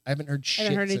then I haven't heard shit. I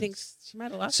haven't heard anything. since. She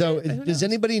might have lost So it, but who does knows?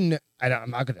 anybody know?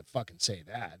 I'm not going to fucking say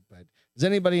that, but does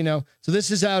anybody know? So this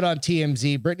is out on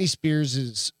TMZ. Britney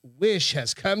Spears' wish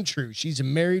has come true. She's a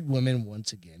married woman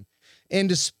once again. And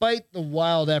despite the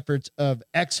wild efforts of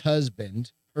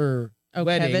ex-husband, her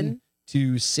wedding Kevin?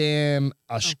 to Sam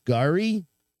Ashgari,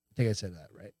 I think I said that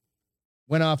right,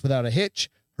 went off without a hitch.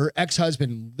 Her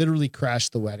ex-husband literally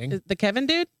crashed the wedding. The Kevin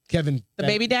dude? Kevin. The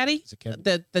baby daddy? Is it Kevin?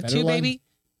 The two Federline? baby? Am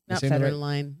I Not saying that right?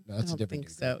 Federline. No, I that's a don't different think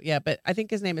dude, so. right? Yeah, but I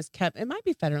think his name is Kevin. It might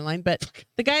be Federline, but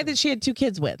the guy that she had 2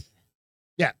 kids with.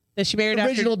 Yeah. That she married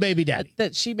Original after. baby daddy.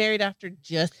 That she married after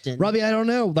Justin. Robbie, I don't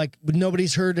know. Like,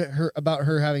 nobody's heard her about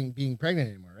her being pregnant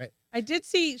anymore, right? I did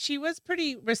see she was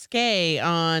pretty risque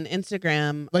on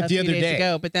Instagram Like a the few other days day.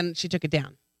 ago, but then she took it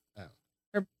down.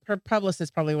 Oh. Her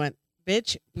publicist probably went,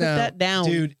 bitch, put No, that down.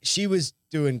 dude. She was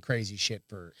doing crazy shit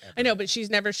for. I know, but she's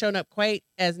never shown up quite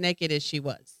as naked as she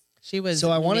was. She was. So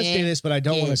I want to say this, but I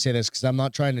don't want to naked. say this because I'm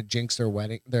not trying to jinx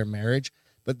their marriage.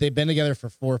 But they've been together for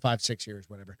 4, 5, 6 years,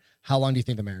 whatever. How long do you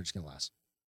think the marriage is gonna last?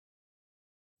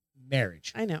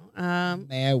 Marriage. I know.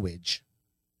 Marriage.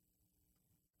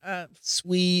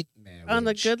 Sweet marriage. On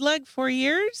the good leg, 4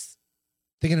 years,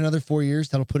 Thinking another 4 years,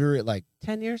 that'll put her at like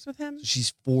 10 years with him.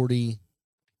 she's 40.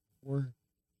 Or What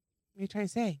are you trying to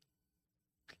say?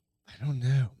 I don't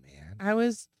know, man. I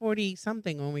was 40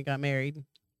 something when we got married.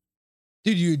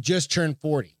 Dude, you had just turned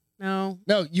 40. No,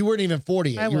 No, you weren't even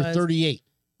 40 yet. I You were was. 38.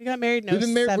 we got married. No, We've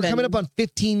been married. We're coming up on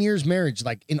 15 years marriage,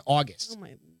 like in August. Oh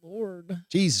my lord!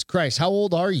 Jesus Christ, how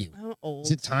old are you? How old?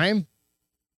 Is it time?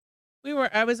 We were.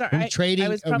 I was. Are we trading? I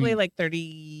was Are probably we- like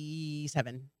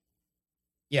 37.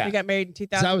 Yeah, We got married in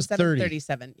 'Cause I was 2007. 30.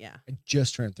 37. Yeah. I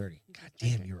just turned 30. God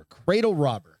damn, you're a cradle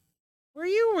robber. Were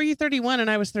you 31 and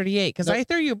I was 38? Because Nope. I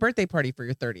threw you a birthday party for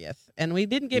your 30th, and we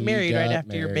didn't get We married right got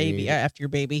after your baby. married. After your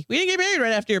baby, we didn't get married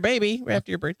right after your baby. Right after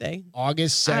your birthday.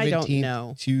 August I don't 17th,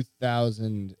 know.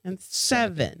 2000. And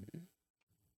 7.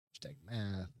 Hashtag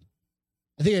math.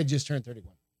 I think I just turned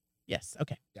 31. Yes.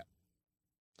 Okay. Yeah.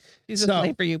 She's a So-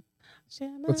 slave for you.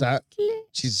 What's that?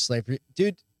 She's a slave for you.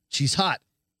 Dude, she's hot.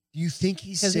 Do you think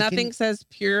he's Because sick? nothing says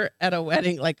pure at a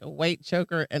wedding like a white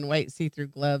choker and white see-through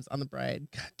gloves on the bride.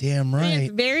 God damn I mean, right.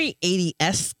 it's very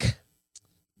 80-esque.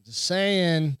 Just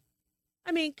saying.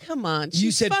 I mean, come on. You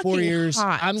She's said 4 fucking years.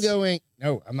 hot. I'm going.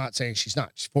 No, I'm not saying she's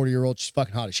not. She's 40-year-old. She's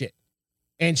fucking hot as shit.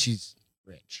 And she's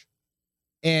rich.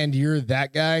 And you're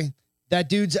that guy. That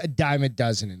dude's a dime a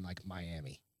dozen in like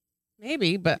Miami.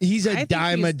 Maybe, but He's I a think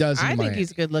dime a he's- dozen. I in think Miami.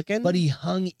 he's good looking. But he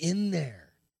hung in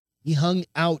there. He hung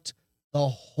out the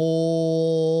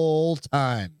whole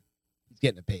time. He's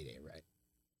getting a payday, right?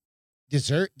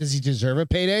 Does he deserve a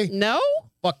payday? no,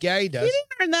 Fuck yeah, he he does. didn't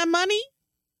earn that money.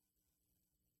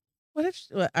 What if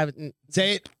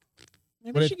Say it.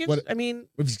 maybe What she if- gives? what- I mean,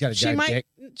 What if he's got a she giant might dick?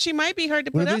 she might be hard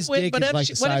to What put if up his with. dick But is if like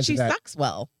she, the what if size she of that? sucks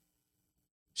well?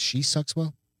 She sucks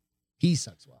well. He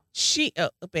sucks well.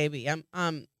 Oh baby, I'm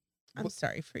What-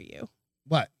 sorry for you.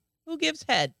 What? Who gives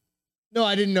head? No,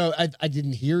 I didn't know. I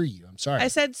didn't hear you. I'm sorry. I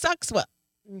said sucks well.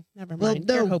 Never well, mind.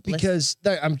 You're no, hopeless. because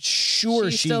I'm sure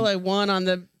she's she. still a 1 on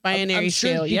the binary I'm sure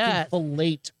scale. she Yeah, can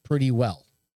fillet pretty well.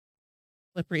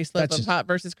 slippery slope That's of just- hot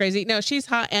versus crazy. No, she's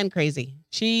hot and crazy.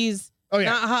 She's Oh yeah,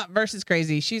 not hot versus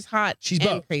crazy. She's hot. She's and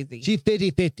both. crazy. she's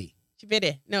 50-50. She fit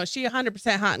it. No, she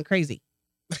 100% hot and crazy.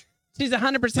 She's 100%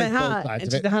 Like both hot sides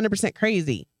and of she's it. 100%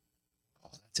 crazy. Oh,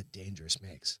 that's a dangerous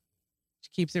mix. She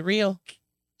keeps it real.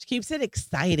 She keeps it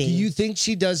exciting. Do you think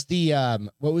she does the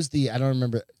what was the I don't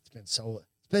remember. It's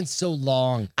been so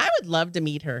long. I would love to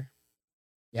meet her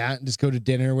Yeah, and just go to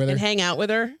dinner with her. and hang out with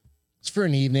her. It's for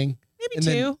an evening. Maybe And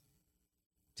then- 2.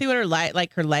 See what her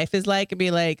life is like and be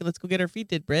like, let's go get her feet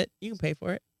did, Britt. You can pay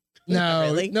for it. No, Not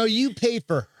really. no, you pay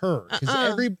for her because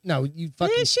you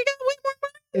fucking Yeah, she got way more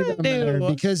it money doesn't than I matter do.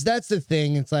 because that's the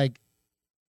thing. It's like,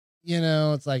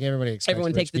 it's like everybody expects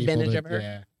Everyone rich takes people advantage to- of her.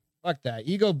 Yeah, fuck that.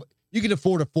 You can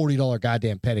afford a $40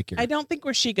 goddamn pedicure. I don't think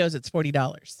where she goes, it's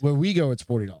 $40. Where we go, it's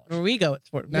 $40. Where we go, it's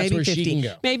 40. That's Maybe where 50. she can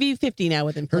go. Maybe 50 now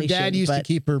with Her inflation. dad used to but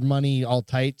keep her money all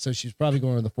tight, so she's probably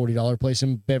going to the $40 place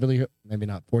in Beverly Hills. Maybe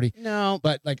not 40, No,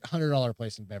 but like $100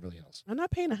 place in Beverly Hills. I'm not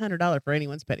paying $100 for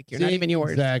anyone's pedicure. Not See? even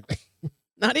yours. Exactly.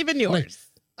 Not even yours.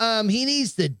 He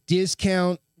needs the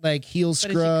discount like heel But is she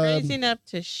scrub. crazy enough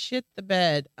to shit the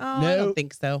bed? Oh, I No. don't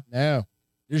think so. No,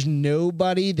 there's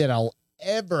nobody that I'll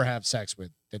ever have sex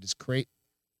with that is great.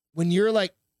 When you're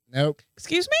like, nope.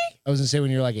 Excuse me? I was gonna say when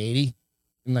you're like 80,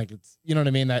 and like it's, you know what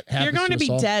I mean. That happens You're going to us be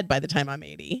all. dead by the time I'm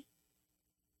 80.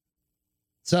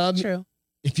 So True.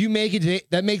 if you make it,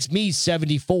 that makes me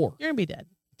 74. You're going to be dead.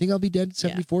 Think I'll be dead at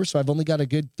 74, so I've only got a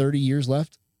good 30 years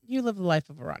left. You live the life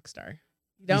of a rock star.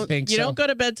 You think so? don't go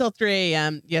to bed till 3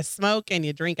 a.m. You smoke and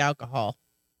you drink alcohol.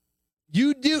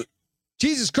 You do.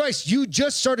 Jesus Christ, you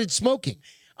just started smoking.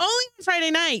 Only on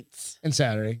Friday nights. And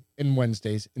Saturday and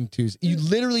Wednesdays and Tuesdays. You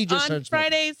literally just started smoking.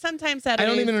 On Fridays, sometimes Saturdays. I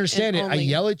don't even understand it. I only.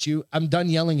 yell at you. I'm done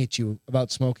yelling at you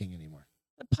about smoking anymore.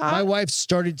 My wife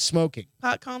started smoking.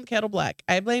 Pot calm, kettle black.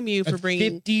 I blame you for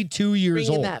bringing 52 years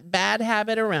bringing old. that bad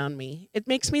habit around me. It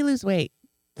makes me lose weight.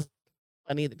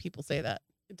 Funny that people say that.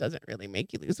 It doesn't really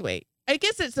make you lose weight. I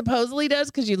guess it supposedly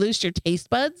does because you lose your taste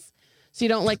buds. So you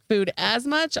don't like food as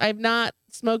much. I've not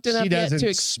smoked enough yet to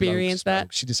experience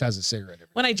that. She just has a cigarette every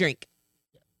when I drink.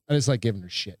 I just like giving her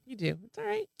shit. You do. It's all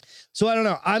right. So I don't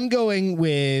know. I'm going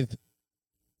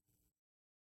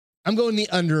the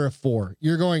under a 4. Are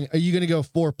you going to go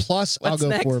 4 plus? What's I'll go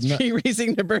next? 4. Tree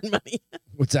racing to burn money.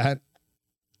 What's that?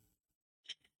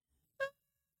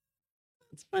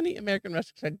 It's funny. American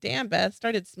Rush. Damn, Beth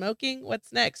started smoking.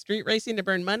 What's next? Street racing to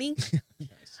burn money. Nice.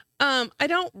 I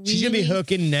don't. Really She's gonna be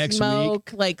hooking next smoke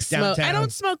week. Like smoke. Downtown. I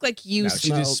don't smoke like you smoke. She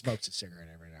just smokes a cigarette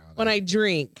every now and then. When I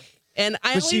drink, and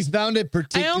she's found a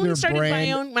particular I only started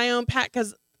brand. my own pack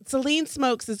because Celine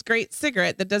smokes this great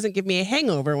cigarette that doesn't give me a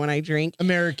hangover when I drink.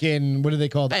 American, what are they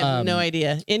called? I have no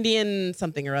idea. Indian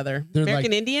something or other.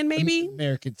 American Indian, maybe?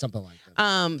 American, something like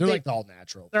that. They're like all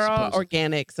natural. They're all supposedly.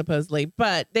 organic, supposedly,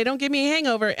 but they don't give me a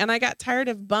hangover. And I got tired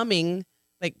of bumming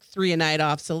like 3 a night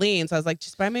off Celine. So I was like,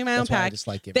 just buy me my own That's why I pack. just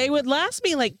like giving They them. would last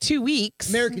me like 2 weeks.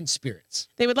 American Spirits.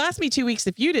 They would last me 2 weeks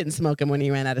if you didn't smoke them when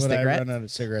you ran out of When cigarettes. I run out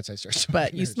of cigarettes, I start smoking.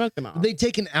 But you smoked them all. They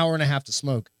take an hour and a half to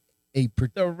smoke.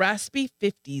 The raspy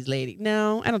 50s lady.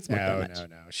 No, I don't smoke that much.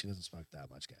 No. She doesn't smoke that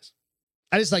much, guys.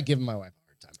 I just like giving my wife a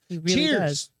hard time. He really Cheers.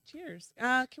 does. Cheers.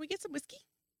 Can we get some whiskey?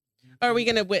 Or are we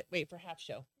going to wait for half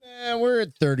show? We're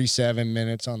at 37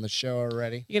 minutes on the show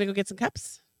already. You going to go get some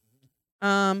cups?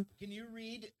 Can you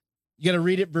read? You got to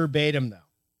read it verbatim, though.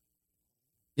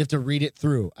 You have to read it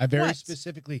through. I very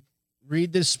specifically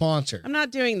read the sponsor. I'm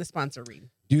not doing the sponsor read.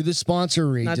 Do the sponsor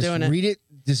read. Not just doing it. read it.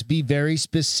 Just be very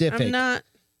specific. I'm not.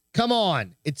 Come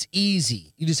on. It's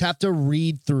easy. You just have to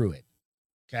read through it.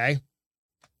 Okay?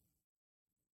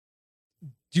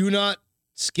 Do not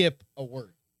skip a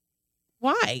word.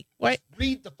 Why? What?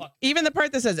 Read the fuck. Even the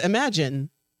part that says imagine.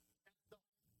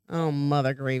 Oh,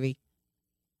 mother gravy.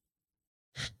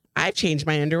 I've changed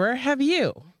my underwear. Have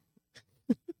you?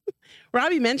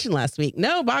 Robbie mentioned last week,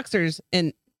 no boxers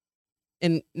in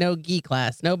no gi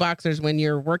class. No boxers when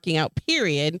you're working out,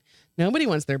 period. Nobody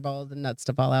wants their balls and nuts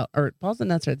to fall out. Or balls and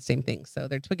nuts are the same thing. So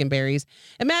they're twig and berries.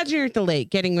 Imagine you're at the lake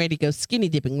getting ready to go skinny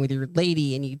dipping with your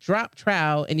lady and you drop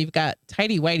trow and you've got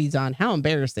tighty whities on. How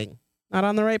embarrassing. Not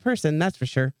on the right person, that's for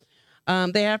sure.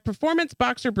 They have performance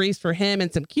boxer briefs for him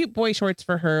and some cute boy shorts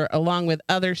for her, along with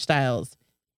other styles.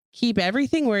 Keep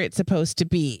everything where it's supposed to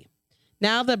be.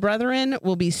 Now the brethren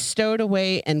will be stowed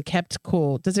away and kept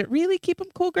cool. Does it really keep them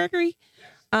cool, Gregory?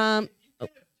 I've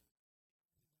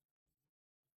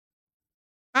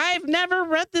never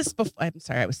read this before. I'm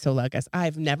sorry, I was so loud, guys.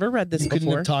 I've never read this Couldn't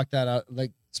before. have talked that out.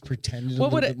 Like, pretended a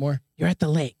What would little bit more. You're at the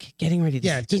lake, getting ready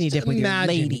to skinny just dip with your imagine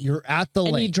lady. You're at the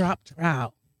and lake. you drop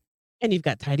trow. And you've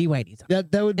got tidy whities on.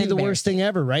 That would be the worst thing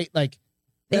ever, right? Like,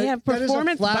 They have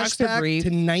performance that is a boxer flashback briefs. to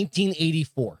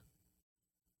 1984.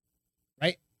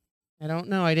 Right? I don't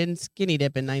know. I didn't skinny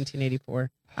dip in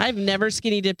 1984. I've never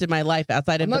skinny dipped in my life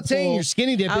outside of I'm the not saying pool. you're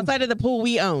skinny dipping. Outside of the pool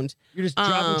we owned. You're just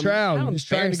dropping trout. how You're just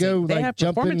trying to go embarrassing. They like have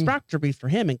jumping. performance boxer briefs for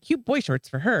him and cute boy shorts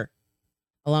for her,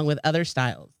 along with other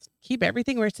styles. Keep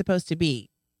everything where it's supposed to be.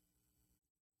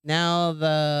 Now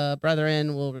the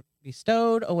brethren will be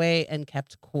stowed away and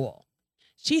kept cool.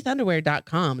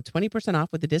 Sheathunderwear.com, 20%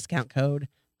 off with the discount code.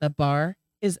 The bar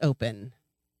is open.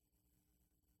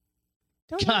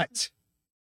 Cut.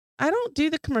 I don't do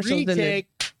the commercials in this. Retake.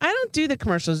 I don't do the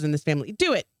commercials in this family.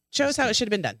 Do it. Show us how it should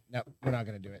have been done. No, we're not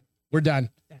going to do it. We're done.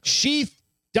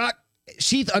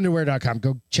 Sheathunderwear.com.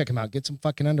 Go check them out. Get some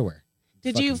fucking underwear.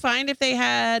 Did you find if they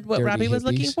had what dirty Robbie was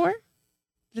looking hippies. for?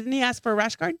 Didn't he ask for a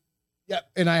rash guard? Yep.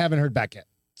 And I haven't heard back yet.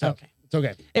 So Okay. it's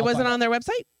okay. It wasn't on their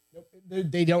website? Nope.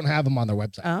 They don't have them on their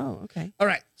website. Oh, okay. All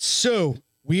right. So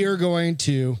we are going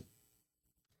to.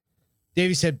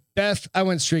 Davey said, Beth, I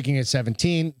went streaking at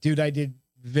 17. Dude, I did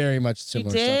very much You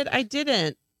similar did? stuff. I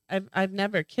didn't. I've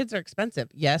never. Kids are expensive.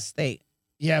 Yes,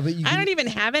 Yeah, but you I can, don't even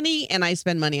have any, and I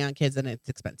spend money on kids, and it's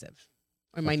expensive.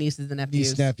 Or my nieces and nephews.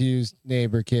 niece, nephews,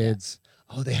 neighbor kids.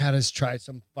 Oh, they had us try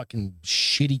some fucking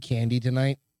shitty candy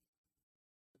tonight.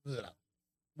 Ugh.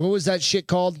 What was that shit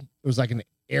called? It was like an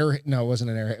air. No, it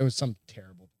wasn't an air. It was some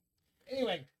terrible.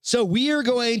 Anyway, so we are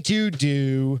going to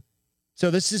do. So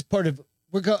this is part of.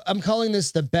 I'm calling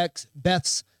this the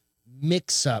Beth's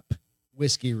mix up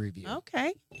whiskey review.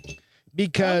 Okay.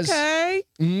 Because Okay.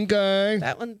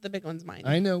 that one, the big one's mine.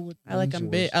 I know what I like them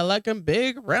big. I like them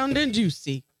big, round, and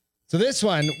juicy. So this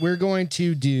one we're going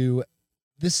to do.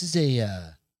 This is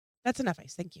a. That's enough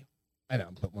ice. Thank you. I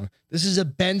don't put one. This is a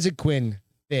benzoquin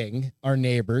thing. Our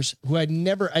neighbors who I'd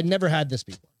never had this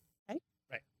before. Okay.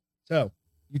 Right. So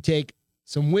you take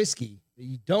some whiskey that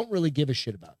you don't really give a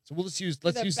shit about. So we'll let's use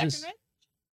this.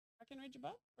 Breckenridge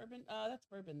above bourbon. That's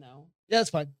bourbon though. Yeah, that's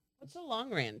fine. What's the Long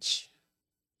Ranch?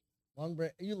 Long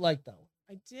break. You like that one?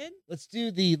 I did. Let's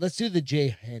do the J.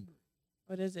 Henry.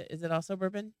 What is it? Is it also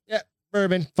bourbon? Yeah,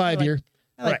 bourbon. 5 year.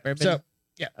 I like right. bourbon. So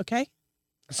yeah. Okay.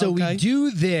 So we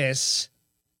do this.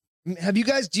 Do you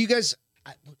guys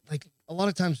like a lot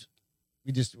of times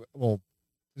we just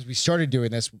as we started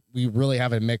doing this, we really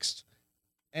haven't mixed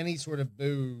any sort of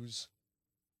booze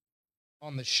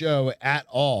on the show at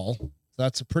all. So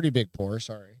that's a pretty big pour.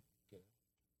 Sorry.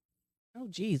 Oh,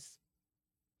 geez.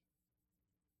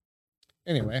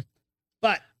 Anyway,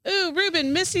 but ooh,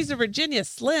 Ruben, Misty's a Virginia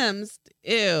Slims.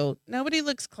 Ew, nobody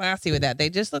looks classy with that. They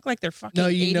just look like they're fucking. no,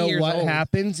 you 80 know years what old.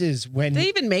 happens is when Do they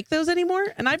even make those anymore?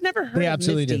 And I've never heard they of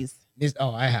absolutely Misty's. do. Oh,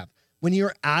 I have. When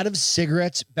you're out of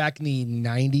cigarettes back in the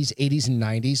 90s, 80s, and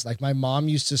 90s, like my mom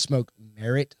used to smoke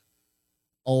Merit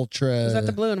Ultra. Was that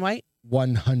the blue and white?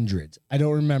 100s. I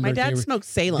don't remember. My dad smoked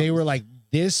Salem. They were like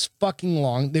this fucking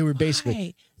long. They were basically.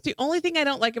 Why? The only thing I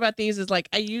don't like about these is like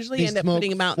I usually They end up smoke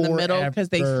putting them out in the middle because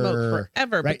they smoke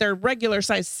forever, right. but they're regular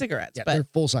sized cigarettes. Yeah, but they're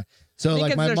full size. So because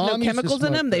like my there's mom no used to chemicals in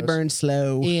smoke them, they those. burn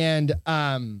slow. And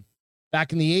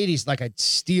back in the 80s, like I'd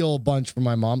steal a bunch from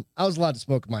my mom. I was allowed to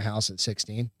smoke in my house at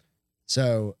 16,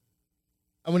 so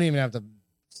I wouldn't even have to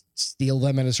steal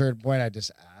them at a certain point. I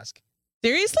just ask.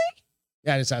 Seriously?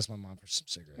 Yeah, I just asked my mom for some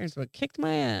cigarettes. Here's what kicked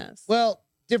my ass. Well,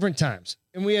 different times,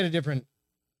 and we had a different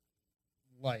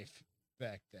life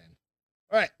back then.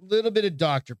 All right, a little bit of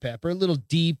Dr. Pepper, a little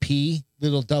DP,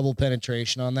 little double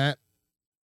penetration on that.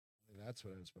 That's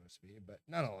what it was supposed to be, but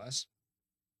nonetheless.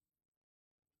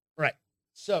 All right,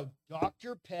 so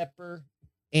Dr. Pepper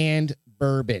and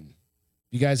bourbon.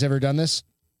 You guys ever done this?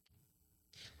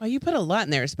 Well, you put a lot in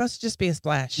there. It's supposed to just be a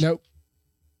splash. Nope.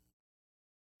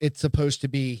 It's supposed to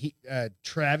be,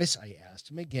 Travis, I asked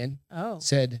him again, Oh.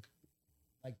 said,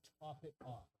 like, top it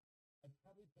off. I'd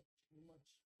probably put too much,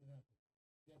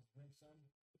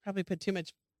 Probably put too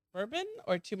much bourbon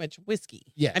or too much whiskey.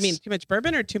 Yes. I mean, too much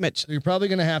bourbon or too much. So you're probably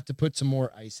going to have to put some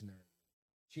more ice in there.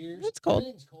 Cheers. It's cold.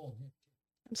 Everything's cold.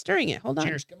 I'm stirring it. Hold on.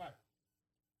 Cheers. Come on. I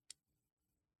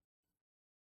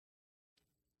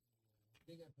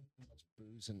think I put too much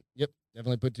booze in. Yep.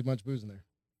 Definitely put too much booze in there.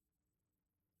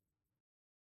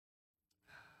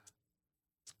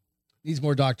 Needs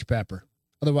more Dr. Pepper.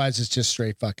 Otherwise, it's just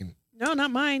straight fucking. No,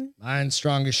 not mine. Mine's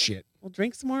strong as shit. We'll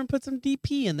drink some more and put some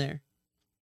DP in there.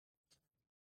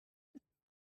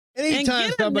 Anytime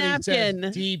get a somebody says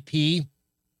napkin. DP,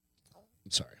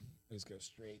 I'm sorry. I just go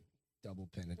straight double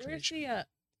Where's penetration. the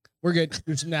We're good.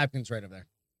 There's some napkins right over there.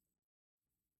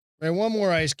 Right, one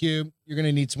more ice cube. You're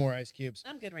gonna need some more ice cubes.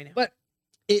 I'm good right now. But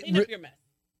Clean up your mess.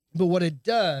 but what it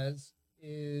does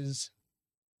is,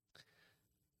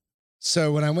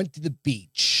 so when I went to the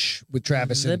beach with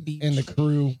Travis The and beach. the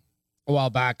crew a while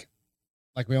back,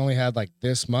 like we only had like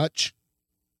this much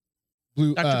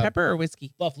blue Dr. Pepper or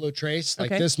whiskey? Buffalo Trace,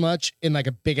 like Okay. this much in like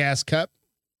a big ass cup,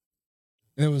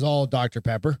 and it was all Dr.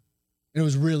 Pepper, and it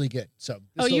was really good. So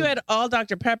Oh, you had all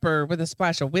Dr. Pepper with a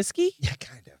splash of whiskey? yeah,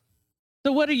 kind of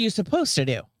So what are you supposed to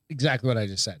do? exactly what I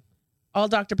just said. All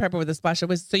Dr. Pepper with a splash of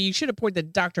whiskey. So you should have poured the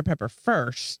Dr. Pepper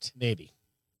first Maybe,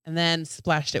 and then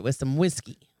splashed it with some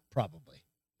whiskey. probably.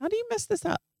 How do you mess this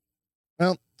up?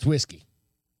 Well, it's whiskey.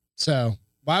 So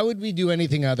why would we do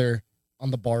anything other on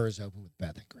the bar is open with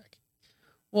Beth and Greg?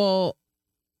 Well,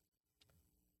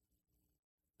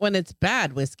 when it's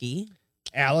bad whiskey.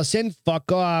 Allison, fuck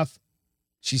off.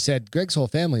 She said Greg's whole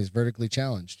family is vertically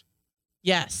challenged.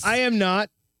 Yes. I am not.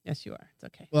 Yes, you are. It's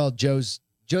okay. Well, Joe's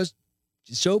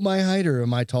show my height, or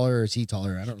am I taller, or is he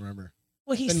taller? I don't remember.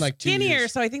 Well, he's been like 2 skinnier,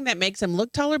 years. so I think that makes him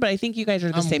look taller, but I think you guys are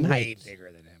the I'm same way height. bigger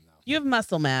than him, though. You have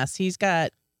muscle mass. He's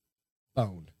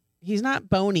Bone. not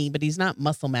bony, but he's not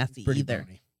muscle massy Pretty either.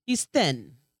 bony. He's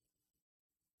thin.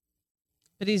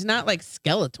 But he's not like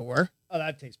Skeletor. Oh,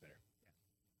 that tastes better.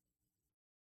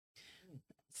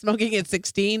 Smoking at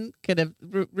 16 could have,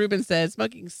 Ruben said,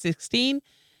 smoking 16,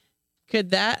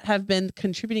 could that have been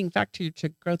contributing factor to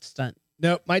growth stunt?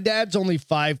 No, my dad's only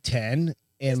 5'10",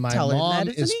 and my taller than mom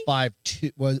that, isn't is he?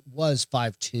 5'2", was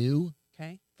 5'2",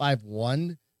 Okay.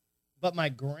 5'1". But my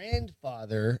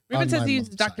grandfather, Ruben on says my he uses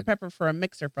mom's Dr. side- Pepper for a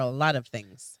mixer for a lot of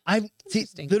things. See,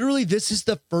 Interesting. literally, this is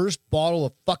the first bottle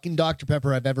of fucking Dr.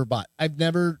 Pepper I've ever bought. I've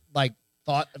never, like,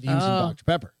 thought of using Oh. Dr.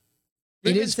 Pepper. It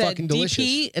Ruben is said fucking delicious.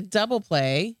 DP, a double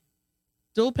play,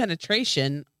 dual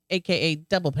penetration, aka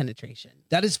double penetration.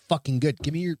 That is fucking good.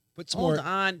 Give me your put some Hold more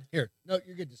on. here. No,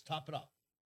 you're good. Just top it off.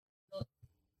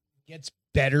 Gets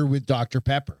better with Dr.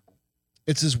 Pepper.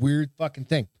 It's this weird fucking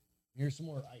thing. Here's some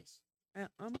more ice.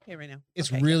 I'm okay right now.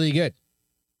 It's Okay. really good.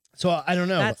 So I don't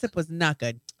know. That sip was not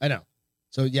good. I know.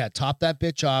 So yeah, top that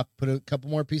bitch off. Put a couple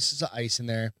more pieces of ice in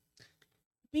there.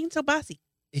 Being so bossy.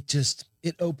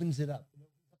 It opens it up.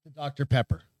 The Dr.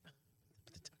 Pepper.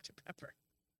 The Dr. Pepper.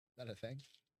 Is that a thing?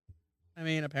 I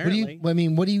mean, What apparently.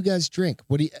 do you guys drink?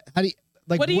 How do you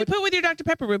like? What do you put with your Dr.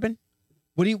 Pepper, Ruben?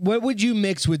 What would you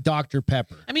mix with Dr.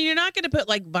 Pepper? I mean, you're not going to put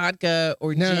like vodka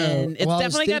or No. gin. It's Well, I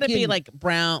was definitely got to be thinking- like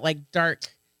brown, like dark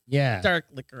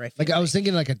liquor. I feel Like I was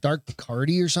thinking like a dark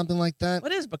Bacardi or something like that.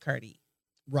 What is Bacardi?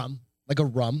 Rum. Like a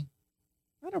rum.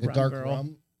 Not a A rum dark girl.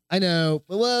 rum. I know.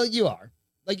 Well, you are.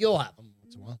 Like you'll have them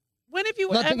once in a while. When have you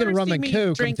I'm not thinking ever of rum seen and me Coke.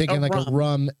 I'm drink thinking like rum? a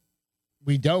rum.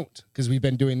 We don't because we've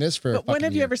been doing this for a But when fucking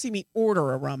have you year. ever seen me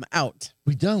order a rum out?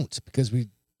 We don't because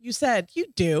You said you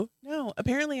do. No,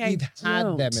 apparently I we've had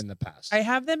don't. them in the past. I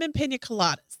have them in pina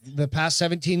coladas The past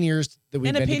 17 years that we've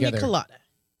and a been pina together. colada.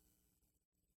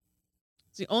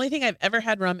 It's the only thing I've ever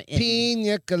had rum in.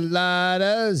 Pina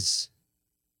coladas.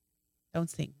 Don't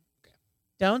sing.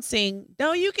 Don't sing.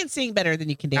 No, you can sing better than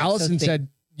you can dance. Allison so sing. said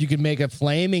you could make a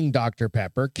flaming Dr.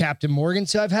 Pepper. Captain Morgan.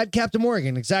 So I've had Captain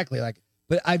Morgan exactly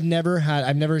but I've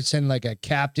never seen like a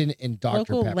Captain in Dr.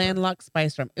 Local Pepper. landlocked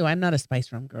spice rum. Oh, I'm not a spice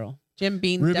rum girl. Jim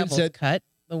Beam Ruben Devil's said- Cut.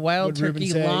 The Wild Would Ruben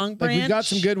Turkey say, Long like, Branch. we've got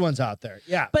some good ones out there.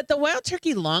 Yeah. But the Wild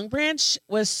Turkey Long Branch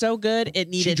was so good it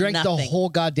needed She drank nothing. the whole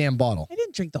goddamn bottle. I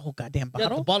didn't drink the whole goddamn Yeah,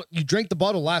 bottle. the bottle. You drank the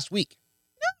bottle last week.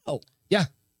 No. Yeah.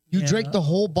 You drank the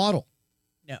whole bottle.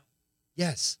 No.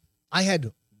 Yes. I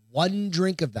had one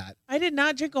drink of that. I did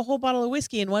not drink a whole bottle of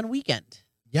whiskey in one weekend.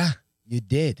 Yeah, you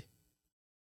did.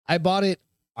 I bought it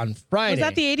on Friday. Was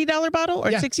that the $80 bottle or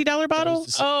Yeah. $60 bottle?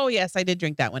 was the- Oh yes, I did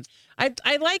drink that one.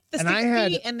 I like the And 60 I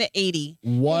had and the 80.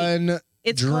 one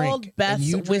It's drink, called and Beth's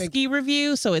you drank- whiskey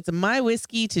review, so it's my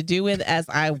whiskey to do with as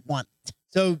I want.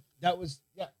 So that was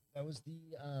the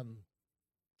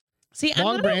See, I'm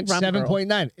Long not a Branch rum girl.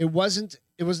 7.9. It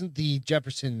wasn't the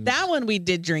Jefferson. That one we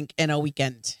did drink in a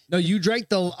weekend. No, you drank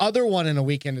the other one in a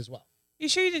weekend as well. You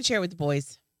sure you didn't share with the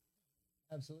boys?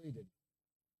 Absolutely did.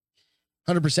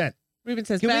 100%. Ruben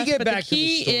says, Can we Beth, get but back the to the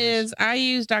key stories? is I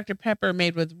use Dr. Pepper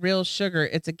made with real sugar.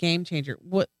 It's a game changer.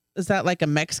 What is that, like a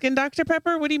Mexican Dr.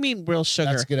 Pepper? What do you mean real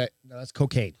sugar? That's good. No, that's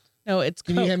cocaine. No, it's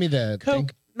Can Coke. you hand me the thing?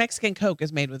 Coke. Mexican Coke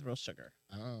is made with real sugar.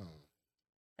 Oh.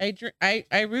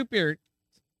 I root beer.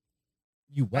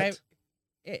 You what?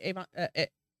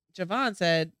 Javon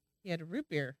said he had a root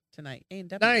beer tonight.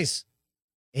 A&W. Nice.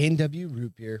 A&W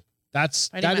root beer. That's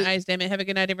Fighting that my is, eyes, damn it. Have a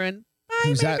good night, everyone. Bye,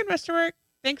 Who's American Restaurant.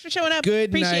 Thanks for showing up. good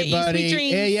Appreciate night, you. buddy.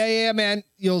 Sweet dreams. Yeah, man.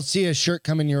 You'll see a shirt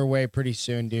coming your way pretty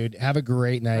soon, dude. Have a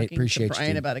great night. Talking to Appreciate you. Brian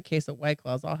dude. about a case of White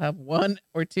Claws. I'll have 1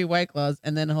 or 2 White Claws,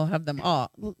 and then he'll have them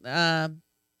all.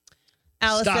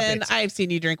 Allison, it. I've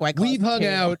seen you drink White Claws. We've hung too.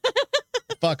 out.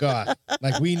 Fuck off.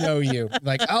 Like we know you.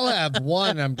 Like I'll have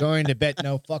one. I'm going to bed.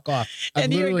 No, fuck off. I've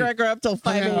And you and literally Greg are up till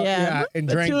 5 hung a.m. out, yeah, and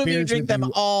The drank two of you beers drink with them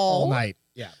you all. night.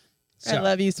 Yeah. I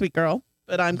love you, sweet girl,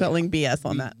 but I'm calling BS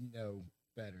on that. We know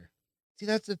better. See,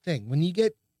 that's the thing.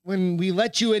 When we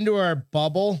let you into our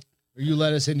bubble, or you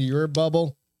let us into your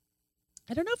bubble,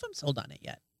 I don't know if I'm sold on it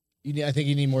yet. I think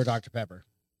you need more Dr. Pepper.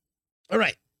 All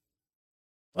right.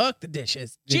 Fuck the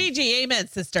dishes. Dude. GG, amen,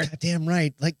 sister. Damn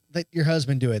right. Like let your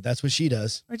husband do it. That's what she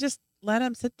does. Or just let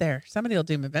him sit there. Somebody will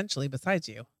do him eventually besides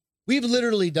you. We've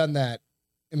literally done that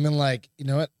and been like, you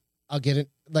know what? I'll get it.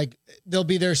 Like they'll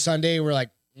be there Sunday. We're like,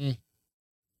 You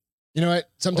know what?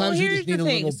 Sometimes we here's just need the a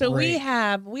thing. little So break.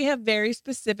 we have very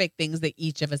specific things that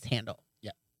each of us handle.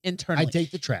 Yeah. Internally. I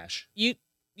take the trash.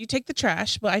 You take the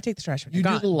trash. Well, I take the trash when You you're do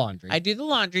gone. the laundry. I do the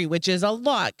laundry, which is a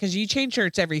lot because you change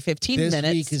shirts every 15 this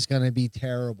minutes. week is going to be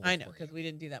terrible. I know for you. because we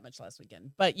didn't do that much last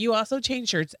weekend. But you also change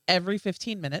shirts every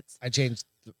 15 minutes. I changed.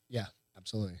 Yeah,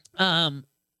 absolutely. But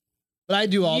But I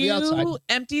do all the outside.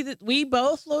 empty the. We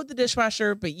both load the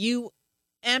dishwasher, but you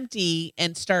empty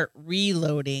and start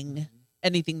reloading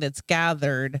anything that's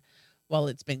gathered while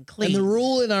it's been And cleaned. the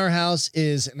rule in our house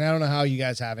is, and I don't know how you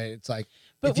guys have it. It's like,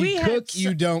 But if you we had cook,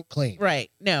 you don't clean. right?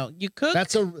 No, you cook.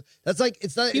 That's like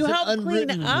it's not. you it's help an clean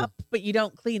unwritten up, but you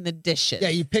don't clean the dishes. rule.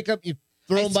 Yeah, you pick up, you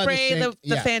throw I them by the spray sink.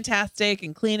 the Yeah. fantastic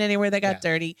and clean anywhere that got Yeah.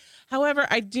 dirty. However,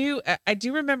 I do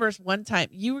remember one time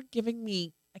you were giving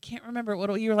me, I can't remember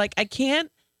what you were like. I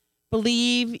can't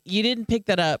believe you didn't pick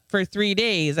that up for 3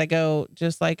 days. I go,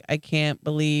 just like I can't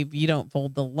believe you don't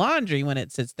fold the laundry when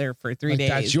it sits there for 3 Like, days.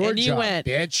 That's your and you job, went,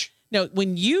 bitch. No,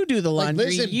 when you do the laundry,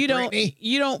 listen, you Brittany.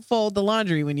 don't fold the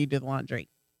laundry when you do the laundry.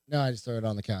 No, I just throw it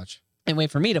on the couch. And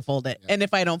wait for me to fold it. Yeah. And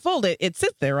if I don't fold it, it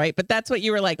sits there, right? But that's what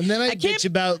you were like. And then I bitch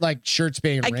about like shirts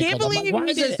being wrinkled. can't believe I'm like, why you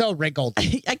is did it so wrinkled?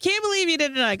 I can't believe you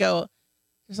did it. And I go,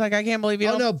 it's like, I can't believe you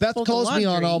Oh don't no, Beth fold the calls me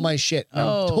on laundry. all my shit. And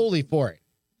Oh. I'm totally for it.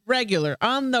 Regular,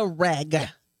 on the reg. Yeah.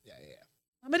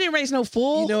 I didn't raise no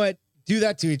fool. You know what? Do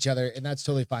that to each other, and that's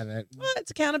totally fine. Well,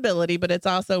 it's accountability, but it's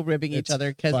also ribbing each It's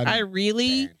other because fun I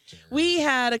really, banter. we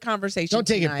had a conversation. Don't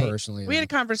take tonight. it personally. We had a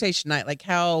conversation tonight, like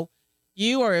how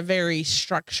you are a very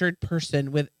structured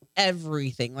person with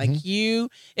everything. Like you,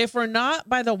 if we're not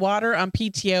by the water on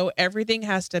PTO, everything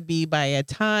has to be by a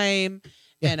time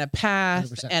and a path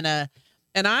 100%.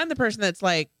 and I'm the person that's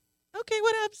like, okay,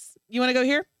 what ups? You want to go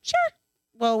here? Sure.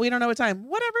 Well, we don't know what time.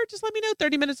 Whatever. Just let me know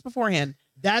 30 minutes beforehand.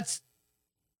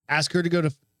 Ask her to go to.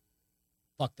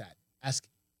 Fuck that. Ask.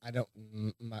 I don't.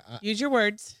 Use your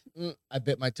words. I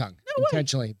bit my tongue No way.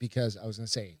 intentionally because I was gonna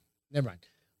say. Never mind.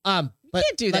 You But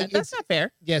can't do that. like, That's not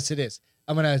fair. Yes, it is.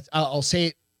 I'll say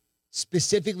it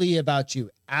specifically about you.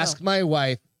 Ask my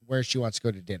wife where she wants to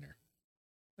go to dinner.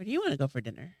 Where do you want to go for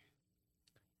dinner?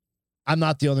 I'm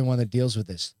not the only one that deals with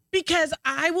this. Because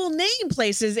I will name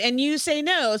places and you say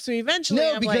no. So eventually,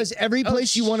 No, I'm because every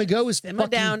place you want to go is simmer fucking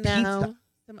down pizza. now.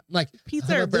 Like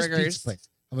Pizza how or about this burgers? pizza place?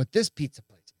 How about this pizza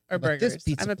place? Or How about burgers. this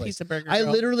pizza I'm a place? pizza burger. I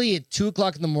girl. literally at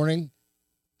 2:00 in the morning,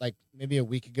 like maybe a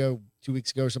week ago, 2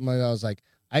 weeks ago, or something like that. I was like,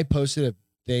 I posted a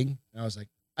thing and I was like,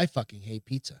 I fucking hate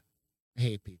pizza. I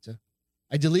hate pizza.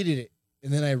 I deleted it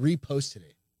and then I reposted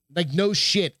it. Like no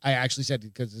shit. I actually said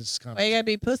it because this is Why you gotta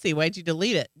be pussy? Why'd you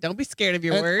delete it? Don't be scared of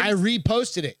your and words. I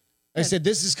reposted it. I Yeah. said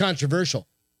this is controversial.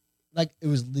 Like it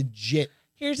was legit.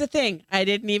 Here's the thing. I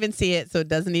didn't even see it, so it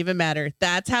doesn't even matter.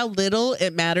 That's how little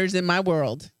it matters in my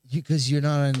world. Because you're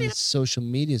not on the social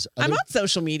medias. I'm on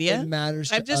social It media. matters.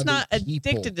 To I'm just other not people.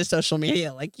 addicted to social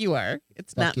media like you are.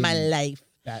 It's not my Fucking life.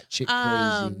 That shit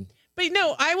Um, crazy. But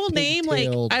no, I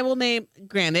will name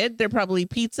granted, they're probably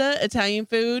pizza, Italian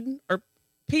food, or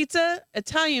pizza,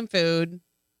 Italian food,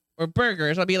 or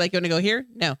burgers. I'll be like, you want to go here?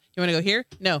 No. You want to go here?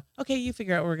 No. Okay, you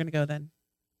figure out where we're going to go then.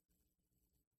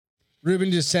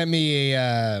 Ruben just sent me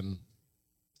a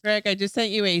Greg, I just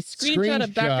sent you a screenshot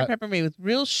of Dr. Screenshot. Pepper made with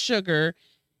real sugar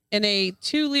in a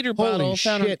 2-liter bottle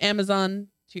found on shit. Amazon.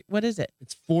 What is it?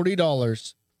 it's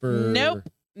 $40 for Nope.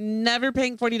 Never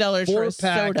paying $40 for a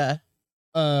 4-pack. soda.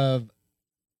 of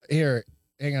here.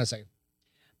 Hang on a second.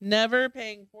 Never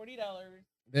paying $40.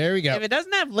 There we go. If it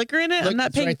doesn't have liquor in it, Look, I'm not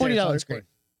it's paying right there. It's on the $40 for screen. it.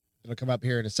 It'll come up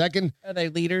here in a second. Are they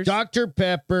liters? Dr.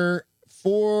 Pepper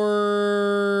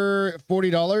for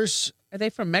 $40. Are they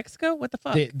from Mexico? What the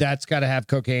fuck? That's got to have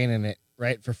cocaine in it,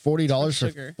 right? For $40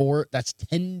 Sugar. for 4, that's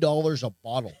 $10 a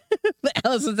bottle.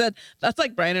 Allison said, that's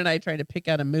like Brian and I trying to pick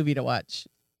out a movie to watch.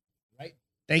 Right?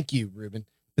 Thank you, Ruben.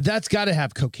 But that's got to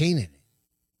have cocaine in it.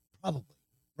 Probably.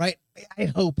 Right? I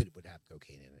hope it would have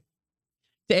cocaine in it.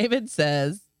 David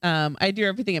says, I do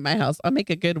everything at my house. I'll make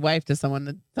a good wife to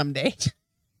someone someday.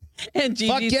 And Gigi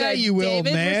Fuck yeah, said, you will,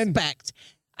 David, man. Respect.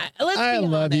 I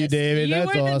love you, David.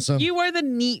 That's awesome. You are the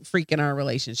neat freak in our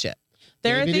relationship.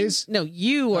 There David are things. is? No,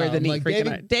 you are the I'm neat like, freak.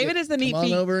 David, David is the neat come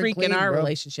on over and freak in clean, our bro.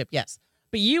 relationship. Yes.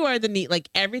 But you are the neat, like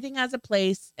everything has a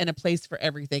place and a place for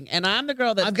everything. And I'm the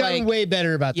girl that's I've gotten like, way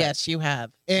better about that. yes, you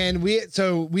have. And we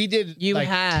did You like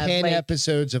have, 10 like,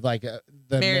 episodes of like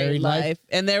the married life.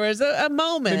 And there was a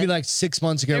moment. Maybe like 6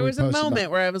 months ago. there we was a posted moment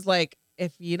about- where I was like,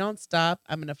 if you don't stop,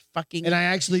 I'm going to fucking. and I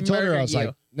actually told her, murder I was you.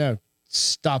 like, no,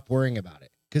 stop worrying about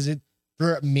it. Because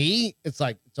for me, it's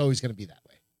like, it's always going to be that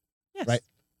way. Yes. Right.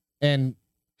 And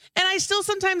I still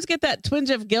sometimes get that twinge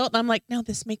of guilt. And I'm like, no,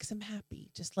 this makes him happy.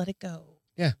 Just let it go.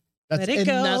 that's, Let it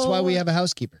and that's why we go. have a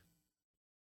housekeeper.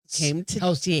 Came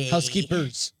today.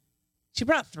 Housekeepers. She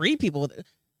brought 3 people with her.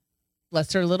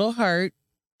 Bless her little heart.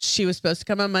 She was supposed to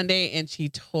come on Monday and she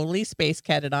totally space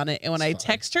catted on it. And when It's I fine.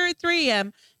 text her at 3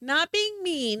 a.m., not being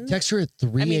mean. Text her at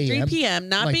 3 I mean, 3 a.m. p.m.,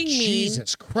 not Like, being mean.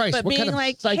 Jesus Christ. But What kind being of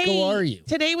like, psycho hey, are you?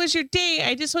 Today was your day.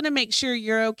 I just want to make sure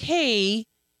you're okay.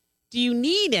 Do you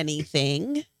need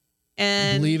anything? I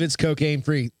And believe it's cocaine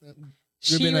free.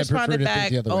 she Ruben, I responded prefer to think back,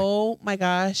 the other way. oh my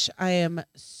gosh, I am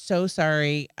so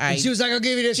sorry. And she was like, I'll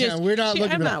give you a discount. We're not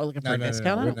looking I'm for not looking for a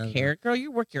discount. I don't care. Girl,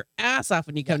 you work your ass off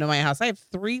when you come to my house. I have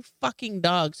 3 fucking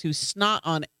dogs who snot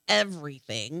on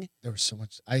everything. There was so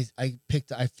much. I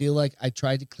feel like I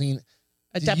tried to clean.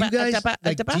 A Do you dappa, guys, a dappa, a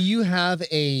like, dappa. do you have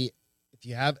if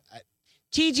you have,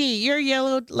 Gigi, your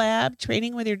yellow lab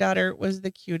training with your daughter was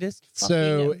the cutest fucking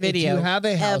so video. if you have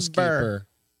a ever. housekeeper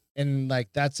and like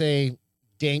that's a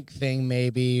dank thing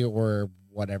maybe or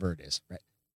whatever it is, right?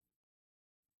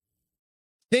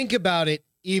 Think about it.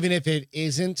 Even if it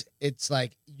isn't, it's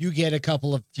like you get a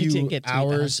couple of I didn't few get to meet the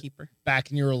hours housekeeper.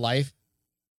 back in your life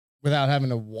without having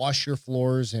to wash your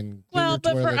floors and clean Well, your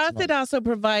but for toilets us, and all it also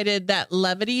provided that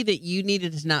levity that you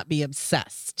needed to not be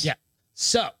obsessed. Yeah.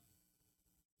 So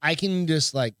I can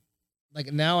just like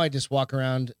now I just walk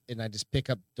around and I just pick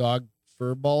up dog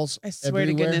fur balls. I swear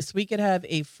to goodness, we could have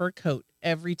a fur coat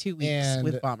every 2 weeks And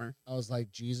with Bomber. I was like,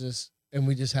 Jesus. And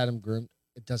we just had him groomed.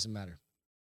 It doesn't matter.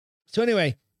 So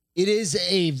anyway, it is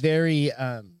a very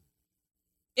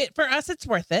For us, it's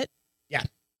worth it. Yeah.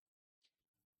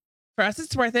 For us,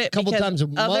 it's worth it. a couple because times a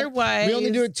month. Otherwise, We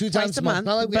only do it 2 twice times a month.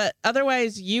 Not like we- But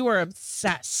otherwise, you are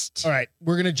obsessed. All right,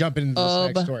 we're gonna jump into this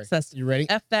next story. Obsessed. You ready?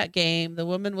 F that game. The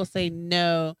woman will say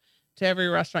no to every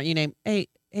restaurant you name. Hey,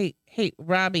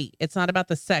 Robbie, it's not about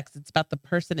the sex. It's about the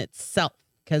person itself.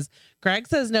 Because Greg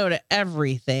says no to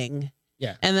everything.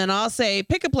 Yeah. And then I'll say,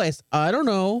 pick a place. I don't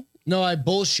know. No, I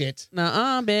bullshit.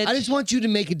 Nuh-uh, bitch. I just want you to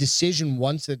make a decision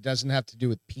once that doesn't have to do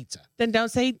with pizza. Then don't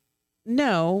say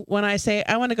no when I say,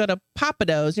 I want to go to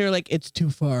Papados. You're like, it's too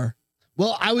far.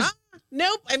 Well, I was.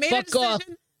 Nope. I made a Fuck decision off.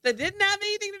 that didn't have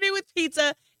anything to do with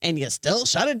pizza. And you still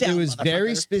shut it down. It was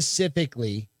very motherfucker.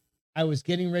 specifically. I was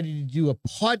getting ready to do a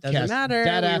podcast Doesn't matter.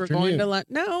 that we afternoon. were going to lunch.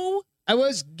 No. I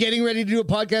was getting ready to do a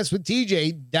podcast with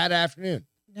TJ that afternoon,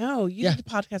 No, you did the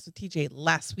podcast with TJ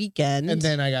last weekend. and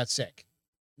then I got sick.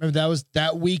 Remember that was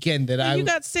that weekend that you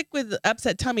got sick with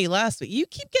upset tummy last week. You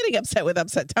keep getting upset with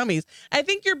upset tummies. I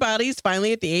think your body's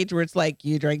finally at the age where it's like,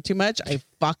 you drank too much. I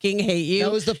fucking hate you.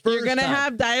 That was the 1st You're gonna time.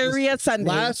 have diarrhea Sundays.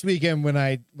 Last weekend when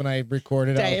I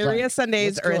recorded. I was Diarrhea like,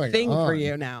 Sundays what's are a going thing for on?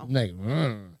 you now. I'm like,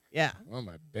 Yeah. oh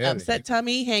my belly. Upset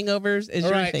tummy, hangovers is All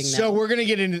your right, thing now. so we're gonna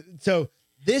get into. So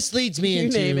this leads me you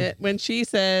into. name it. When she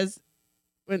says,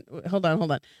 hold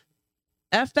on.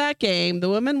 F that game. The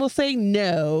woman will say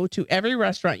no to every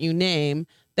restaurant you name.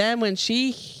 Then when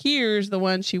she hears the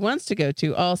one she wants to go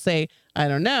to, I'll say, I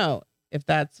don't know if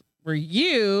that's where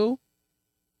you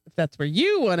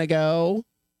want to go.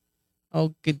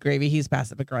 Oh, good gravy. He's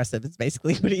passive aggressive. It's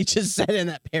basically what he just said in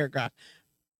that paragraph.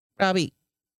 Robbie,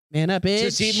 man up, bitch.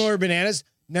 Just eat more bananas.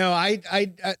 No, I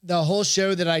the whole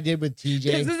show that I did with TJ.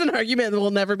 This is an argument that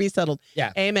will never be settled.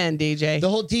 Yeah. Amen, DJ. The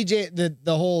whole TJ,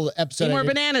 the whole episode. Eat more I did-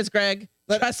 bananas, Greg.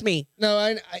 Trust me.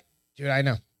 No, dude, I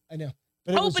know. But it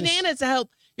was just- Bananas to help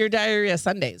your diarrhea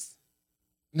Sundays.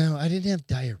 no, I didn't have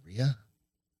diarrhea.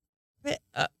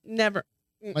 Never.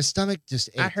 My stomach just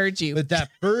ate. I heard you. But that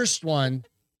first one,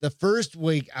 the first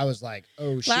week, I was like,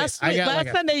 oh shit. Last I got like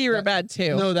a- Sunday you were that- bad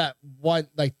too. No, that one,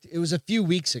 like it was a few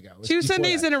weeks ago. It was 2 before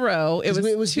Sundays that. in a row. It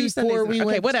was 2 Sundays. before we okay,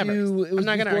 went whatever. to. It was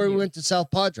not gonna before we argue. went to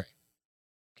South Padre.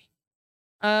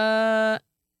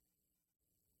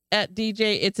 At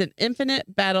DJ, it's an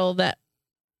infinite battle that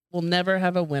will never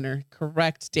have a winner.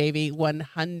 Correct, Davey.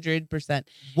 100%.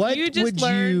 What You just would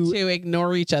learn you? to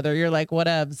ignore each other. You're like,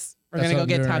 whatevs. We're That's gonna go what I'm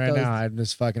get doing right tacos. now. I'm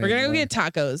just fucking. We're gonna go ignoring.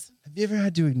 get tacos. Have you ever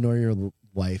had to ignore your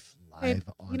wife live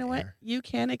on You know what? air? You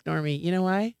can ignore me. You know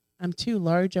why? I'm too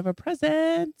large of a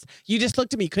presence. You just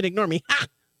looked at me, could ignore me. Ha!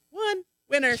 One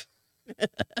winner.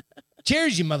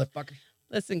 Cheers, you motherfucker.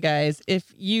 Listen, guys,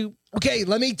 if you Okay,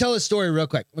 let me tell a story real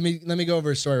quick. Let me go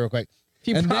over a story real quick.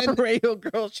 And proper then- radio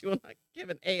girl, she will not give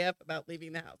an AF about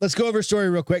leaving the house. Let's go over a story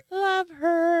real quick. Love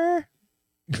her.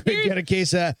 Get a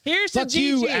case of Here's to fuck Gigi.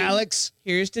 you, Alex.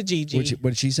 Here's to Gigi.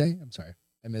 What did she say? I'm sorry,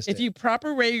 I missed If it. you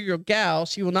proper radio gal,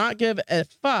 she will not give a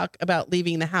fuck about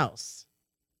leaving the house.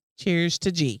 Cheers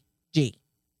to G. She's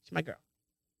my girl.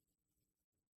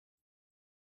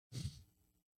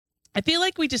 I feel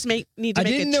like we just need to make I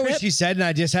didn't a know trip. what she said, and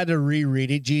I just had to reread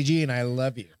it, Gigi, and I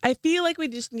love you. I feel like we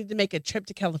just need to make a trip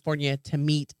to California to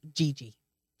meet Gigi.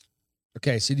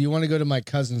 Okay, so do you want to go to my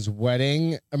cousin's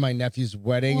wedding or my nephew's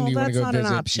wedding? Well, do you want that's to go not visit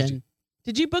an option. Gigi?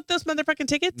 Did you book those motherfucking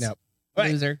tickets? No. All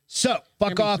right. Loser. So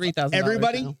fuck Gonna off, be $3,000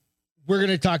 everybody. now. We're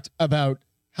gonna talk about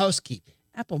housekeeping.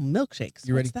 Apple milkshakes.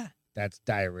 You ready? What's that? That's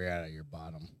diarrhea out of your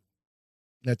bottom.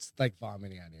 That's like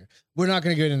vomiting out here. We're not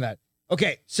going to get into that.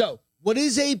 Okay, so what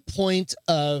is a point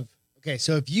of... Okay,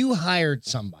 so if you hired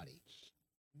somebody,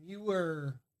 you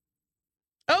were...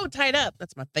 Oh, tied up.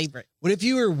 That's my favorite. What if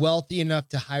you were wealthy enough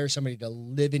to hire somebody to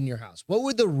live in your house? What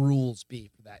would the rules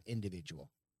be for that individual?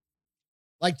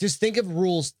 Like, just think of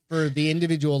rules for the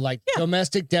individual. Like, Yeah.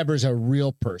 domestic Deborah's a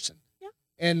real person. Yeah.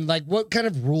 And, like, what kind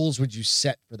of rules would you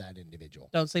set for that individual?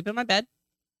 Don't sleep in my bed.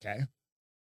 Okay.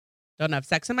 Don't have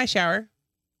sex in my shower.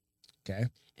 Okay.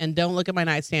 And don't look at my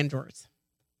nightstand drawers.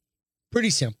 Pretty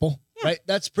simple, Yeah. right?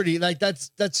 That's pretty, like, that's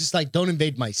just like, don't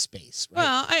invade my space, right?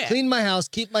 Well, Clean my house,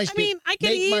 keep my I space. mean, I could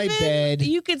make my even, bed.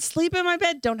 You could sleep in my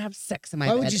bed. Don't have sex in my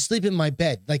Why bed. would you sleep in my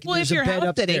bed? Like, Well, there's if you're a bed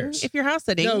house sitting. upstairs. If you're house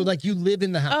sitting. No, like you live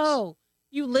in the house. Oh,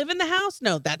 You live in the house?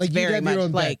 No, that's Like you'd very have much your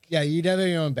own like. bed. Yeah, you'd have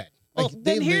your own bed. Well, Like,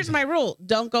 they then here's live- my rule: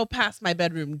 don't go past my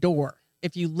bedroom door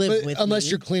if you live with unless me.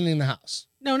 you're cleaning the house.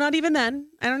 No, not even then.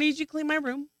 I don't need you to clean my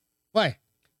room. Why?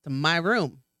 It's my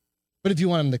room. But if you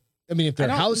want them to, I mean, if they're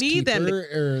I a don't need housekeeper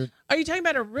them or Are you talking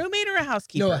about a roommate or a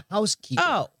housekeeper? no, a housekeeper.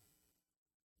 Oh.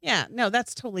 Yeah, no,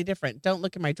 that's totally different. Don't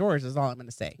look at my drawers is all I'm going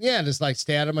to say. Yeah, just like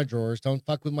stay out of my drawers. Don't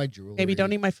fuck with my jewelry. Maybe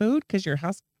don't eat my food because your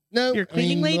house. No, your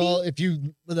cleaning lady? Well, if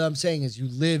you, what I'm saying is you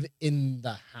live in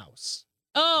the house.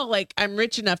 Oh, like I'm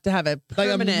rich enough to have a Like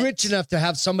permanent I'm rich enough to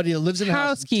have somebody that lives in the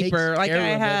house. and takes housekeeper. Like care I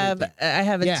of have, everything. I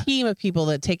have a Yeah. team of people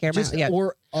that take care of Just my. Yeah,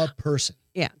 or a person.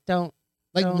 yeah. Don't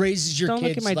Raises your don't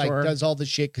look at kids, my like drawer. does all the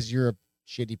shit because you're a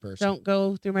shitty person. don't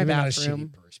go through my Maybe not a bathroom.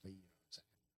 shitty person, but you know what I'm saying.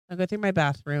 Don't go through my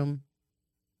bathroom.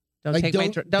 Don't Like, take my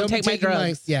don't be take my taking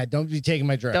drugs. yeah, don't be taking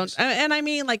my drugs. Don't and I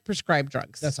mean like prescribed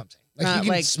drugs. That's what I'm saying. Like Not you can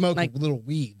like- smoke like- a little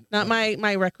weed. not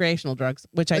my recreational drugs,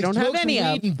 which I Like, don't have smoke some any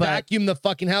weed of. and But vacuum the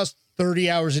fucking house 30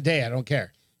 hours a day. I don't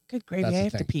care. good gravy, That's I the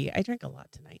have to thing. pee. I drink a lot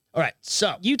tonight. All right,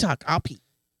 so You talk, I'll pee.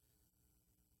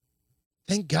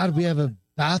 thank God we have a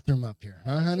bathroom up here,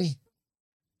 huh, honey?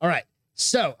 All right.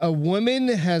 So a woman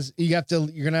you're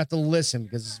gonna have to listen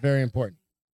because it's very important.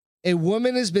 A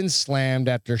woman has been slammed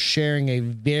after sharing a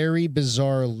very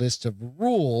bizarre list of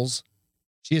rules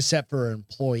she has set for her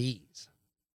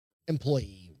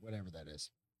employee, whatever that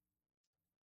is.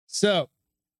 So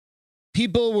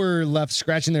people were left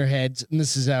scratching their heads, and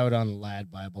this is out on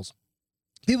Lad Bibles.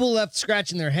 People left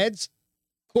scratching their heads.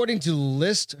 According to the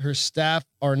list, her staff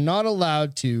are not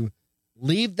allowed to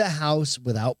leave the house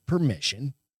without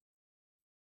permission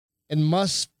and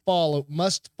must follow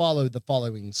the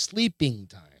following sleeping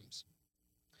times,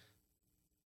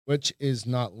 which is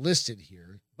not listed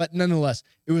here. But nonetheless,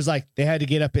 it was like they had to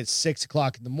get up at 6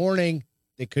 o'clock in the morning.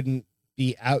 They couldn't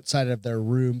be outside of their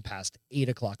room past 8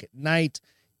 o'clock at night.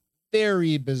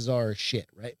 Very bizarre shit,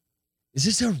 right? Is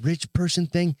this a rich person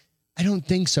thing? I don't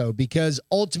think so, because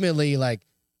ultimately, like,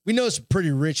 we know some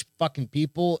pretty rich fucking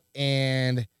people,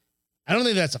 and I don't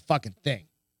think that's a fucking thing.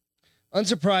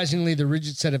 Unsurprisingly, the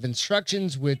rigid set of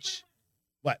instructions, which,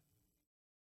 what?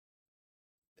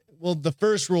 Well, the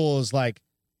first rule is like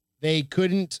they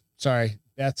couldn't, sorry,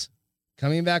 Beth's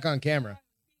coming back on camera.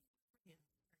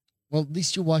 Well, at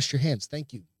least you washed your hands.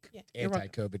 Thank you, Yeah, you're welcome.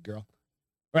 anti-COVID girl.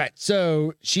 Right.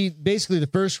 So she basically, the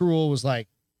first rule was like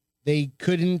they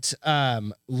couldn't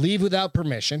leave the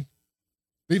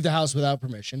house without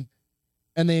permission.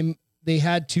 And they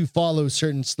had to follow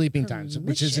certain sleeping times,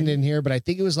 which isn't in here, but I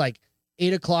think it was like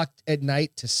 8 o'clock at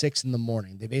night to 6 in the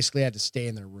morning. They basically had to stay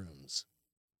in their rooms.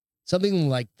 Something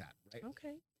like that, right?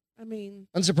 Okay. I mean,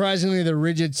 Unsurprisingly, the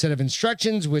rigid set of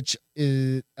instructions, which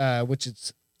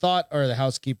it's thought are the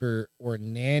housekeeper or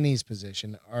nanny's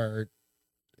position, are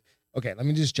okay. Let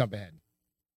me just jump ahead.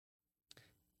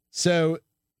 So,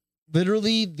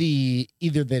 literally,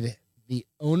 either the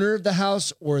owner of the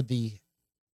house or the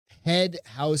head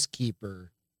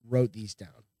housekeeper wrote these down.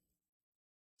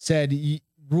 Said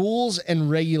rules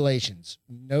and regulations: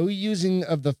 no using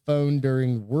of the phone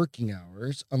during working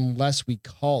hours unless we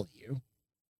call you.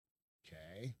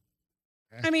 Okay.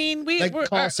 I mean, Like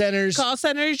call centers. Call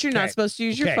centers, you're not Okay. supposed to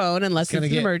use your Okay. phone unless it's Gonna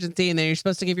an get- emergency, and then you're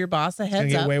supposed to give your boss a It's gonna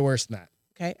heads get up. way worse than that.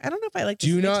 Okay. I don't know if I like this.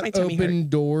 Do It makes not my tummy hurt. open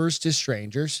doors to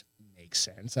strangers. Makes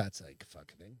sense. That's like a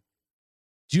fucking thing.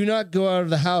 Do not go out of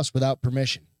the house without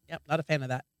permission. Yep, not a fan of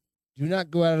that. Do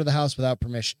not go out of the house without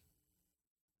permission.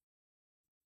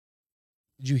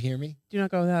 Did you hear me? Do not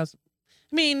go to the house.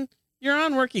 I mean, you're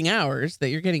on working hours that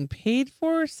you're getting paid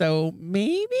for, so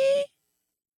maybe.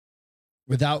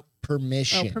 Without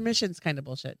permission. Oh, permission's kind of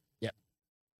bullshit.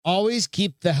 Always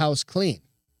keep the house clean.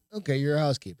 Okay, you're a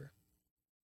housekeeper.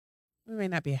 We may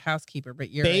not be a housekeeper, but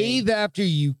you're Bathe after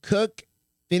you cook,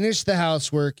 finish the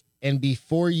housework, and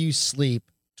before you sleep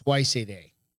twice a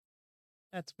day.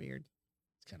 That's weird.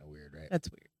 It's kind of weird, right?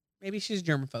 That's weird. Maybe she's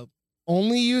germaphobe.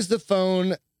 Only use the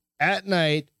phone at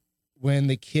night when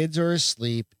the kids are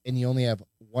asleep and you only have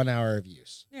 1 hour of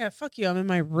use. Yeah, fuck you. I'm in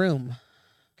my room.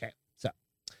 Okay, so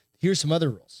here's some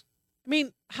other rules. I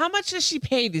mean, how much does she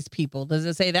pay these people? Does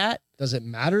it say that? Does it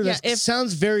matter? Yeah, That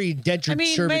sounds very indentured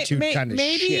servitude kind of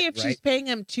maybe shit, if right? she's paying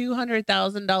him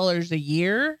 $200,000 a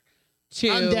year to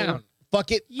I'm down.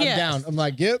 Fuck it. Yes. I'm down. I'm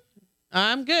like, yep.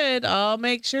 I'm good. I'll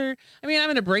make sure. I mean, I'm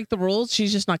going to break the rules.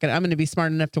 She's just not going to, I'm going to be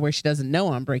smart enough to where she doesn't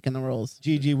know I'm breaking the rules.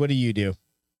 Gigi, what do you do? What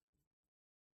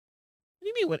do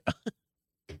you mean? What?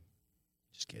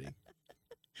 Just kidding.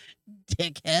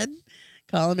 Dickhead.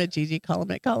 Call him it, Gigi. Call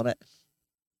him it. Call him it.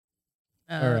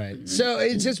 All right. So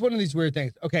it's just one of these weird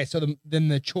things. Okay. So then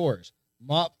the chores: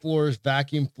 mop floors,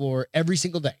 vacuum floor every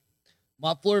single day.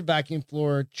 mop floor, vacuum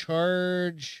floor,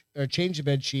 change the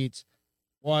bed sheets,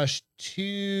 wash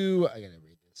 2. I gotta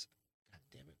read this. God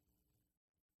damn it.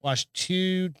 Wash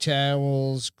 2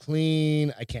 towels,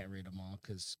 clean. I can't read them all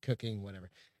because cooking, whatever.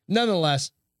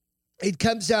 Nonetheless, it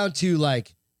comes down to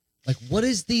like what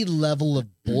is the level of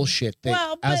bullshit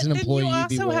that as an employee you you'd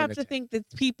be also willing have to to take? think that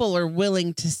people are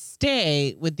willing to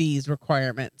stay with these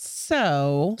requirements.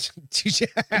 So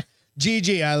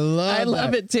Gigi, I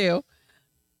love it too.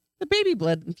 The baby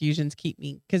blood infusions keep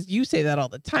me, because you say that all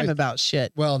the time about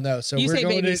shit. Well, no, so You we're say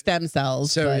going baby to, stem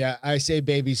cells. So but yeah, I say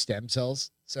baby stem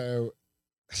cells. So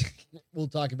we'll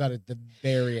talk about it at the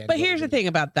very end. But here's the thing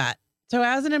about that. So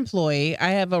as an employee, I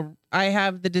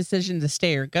have the decision to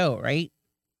stay or go, right?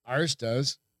 Ours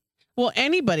does. Well,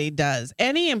 anybody does.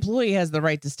 Any employee has the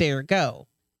right to stay or go.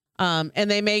 And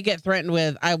they may get threatened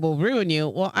with, I will ruin you.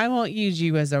 Well, I won't use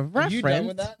you as a reference. Are you done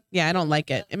with that? Yeah, I don't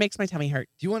like it. It makes my tummy hurt.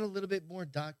 Do you want a little bit more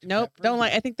Dr. Nope, Pepper? don't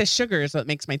like. I think the sugar is what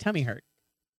makes my tummy hurt.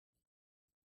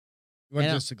 You want I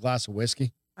don't. just a glass of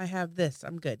whiskey? I have this.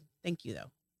 I'm good. Thank you,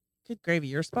 though. Good gravy.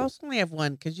 You're supposed to only have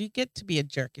one because you get to be a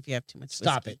jerk if you have too much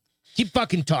Stop whiskey. it. Keep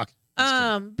fucking talking.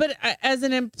 But as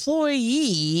an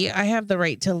employee, I have the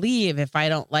right to leave if I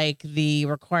don't like the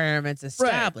requirements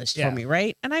established yeah. for me,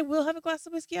 right? And I will have a glass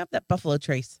of whiskey out that Buffalo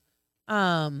Trace.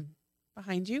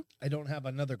 Behind you. I don't have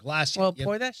another glass yet. Well, You-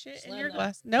 pour that shit in Slam your that.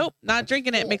 glass. Nope, not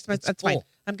drinking it. full. Makes my It's that's fine. full.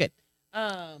 I'm good.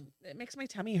 It makes my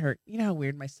tummy hurt. You know how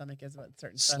weird my stomach is about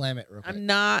certain stuff. Slam it real quick. I'm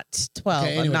not 12.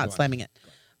 Okay, anyway, I'm go not on. slamming it.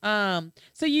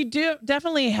 So you do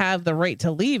definitely have the right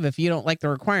to leave if you don't like the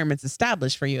requirements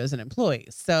established for you as an employee.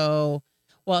 So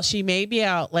while she may be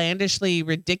outlandishly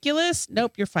ridiculous,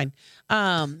 nope, you're fine.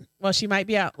 While she might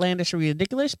be outlandishly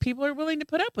ridiculous, people are willing to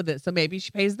put up with it. So maybe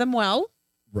she pays them well,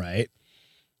 Right.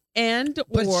 or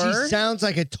She sounds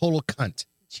like a total cunt.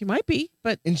 she might be,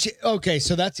 but And okay,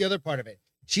 so that's the other part of it.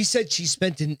 She said she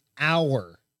spent an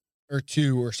hour or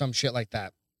 2 or some shit like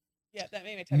that. yeah, that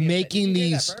made my tummy Making upset. Did you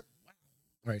hear these- that burp?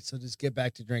 All right, so just get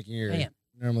back to drinking your Man.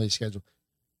 normally scheduled.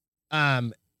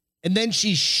 And then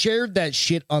she shared that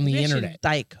shit on the Maybe I should internet.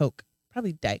 Diet Coke.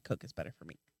 Probably Diet Coke is better for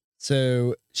me.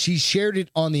 So she shared it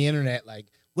on the internet. Like,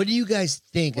 what do you guys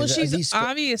think? Well, Are she's these-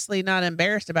 obviously not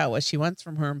embarrassed about what she wants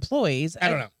from her employees. I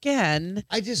don't know. Again,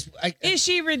 is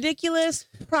she ridiculous?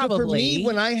 Probably. So for me,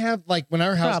 when I have when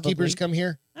our housekeepers Probably. come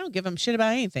here, I don't give them shit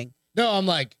about anything. no, I'm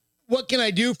like, what can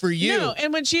I do for you? No,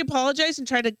 and when she apologized and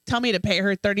tried to tell me to pay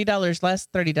her $30 less,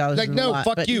 $30 Like, is no, a lot,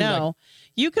 fuck but you, No,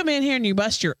 you come in here and you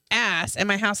bust your ass, and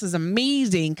my house is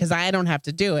amazing because I don't have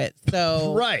to do it.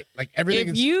 So Right, like everything.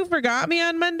 if is, you forgot me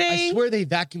on Monday, I swear they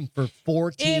vacuum for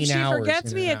 14 if she hours.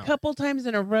 forgets in me an a hour. couple times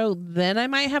in a row, then I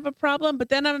might have a problem. But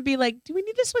then I'm gonna be like, do we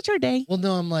need to switch our day? Well,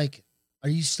 no, I'm like, are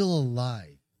you still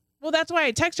alive? Well, that's why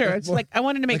I text her. It's Well, like I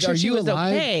wanted to make Like, sure are she you was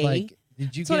alive? okay. Like,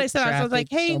 did you That's what I get said. I was like,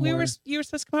 trafficked hey, somewhere? you were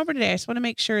supposed to come over today. I just want to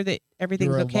make sure that everything's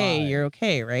You're okay. alive. You're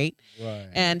okay, right? Right.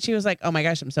 And she was like, oh my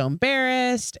gosh, I'm so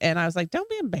embarrassed. And I was like, don't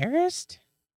be embarrassed.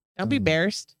 Don't be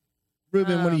embarrassed.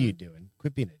 Ruben, what are you um, doing?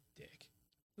 Quit being a dick.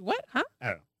 What? Huh? I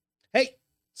don't know. Hey,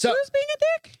 so Who's being a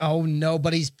dick? oh,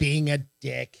 nobody's being a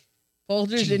dick.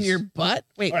 Folgers in Jeez. your butt?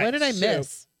 Wait, All right, what did I so-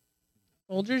 miss?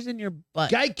 Folgers in your butt.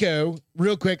 Geico,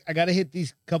 real quick. I got to hit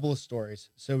these couple of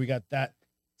stories. So we got that.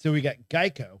 So we got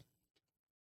Geico.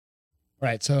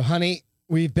 Right. So, honey,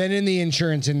 we've been in the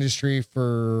insurance industry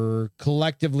for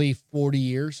collectively 40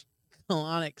 years.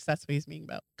 Colonics, that's what he's meaning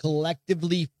about.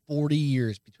 Collectively 40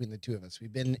 years between the two of us.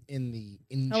 We've been in the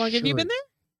insurance. How long have you been there?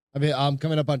 I mean, I'm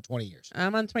coming up on 20 years.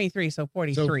 I'm on 23, so So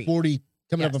 43. 40,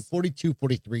 coming up on Yes. 42,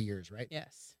 43 years, right?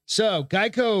 Yes. So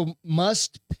Geico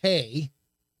must pay.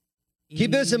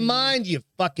 Keep this in mind, you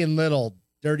fucking little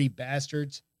dirty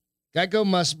bastards. Geico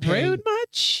must pay Rude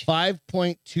much?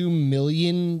 $5.2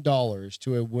 million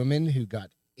to a woman who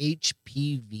got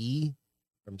HPV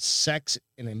from sex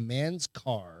in a man's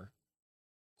car.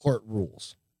 Court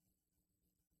rules.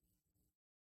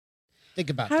 Think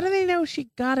about How that. do they know she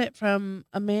got it from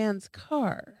a man's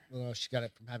car? Well, she got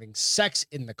it from having sex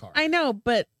in the car. I know,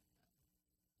 but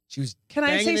She was can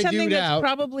I say banging a something dude that's out.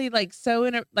 probably like so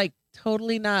in a like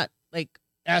totally not like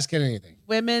asking anything.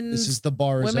 women's This is the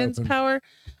bar is women's open. power?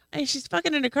 I mean, she's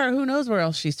fucking in a car. Who knows where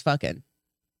else she's fucking?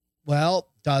 Well,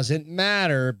 doesn't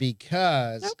matter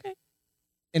because Okay.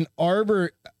 an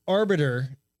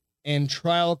arbiter and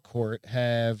trial court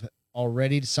have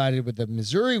already decided with the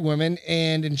Missouri woman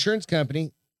and insurance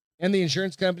company, and the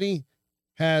insurance company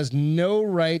has no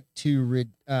right to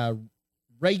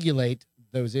regulate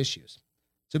those issues.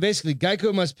 So basically,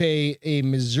 Geico must pay a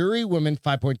Missouri woman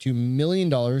 $5.2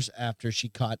 million after she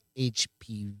caught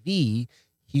HPV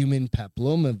human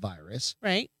papillomavirus,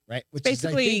 Right. right? Which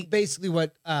Basically- is, I think, basically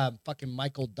what fucking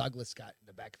Michael Douglas got in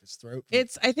the back of his throat. from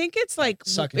I think it's like,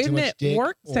 sucking too isn't much it dick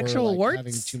warts, or, sexual like, warts?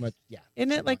 having too much. Yeah,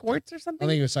 Isn't it something like that. warts or I don't something?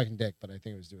 think it was sucking dick, but I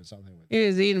think it was doing something with He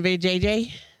was eating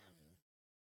VJJ.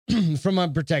 from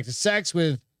unprotected sex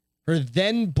with her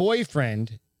then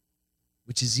boyfriend,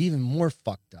 which is even more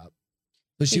fucked up.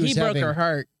 So she He was broke having her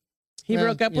heart. He Well,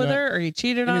 broke up you with know, her, or he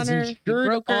cheated in on his her. He insured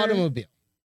broke her. automobile.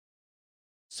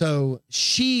 So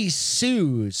she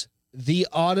sues the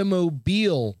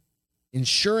automobile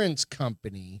insurance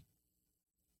company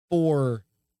for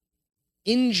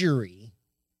injury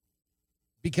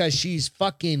because she's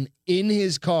fucking in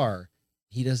his car.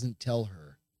 He doesn't tell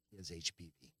her he has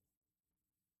HPV.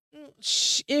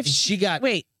 If And she got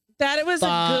wait, that it was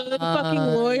a good fucking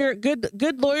lawyer,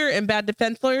 good lawyer and bad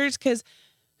defense lawyers, because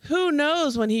who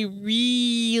knows when he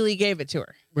really gave it to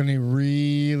her. when he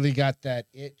really got that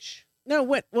itch. No,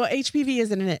 what? Well, HPV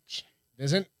isn't an itch.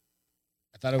 Isn't?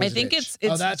 I thought it was. I an think itch.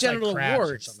 it's that's genital like crabs or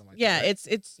warts. something like Yeah, that, right?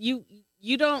 it's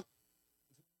you don't.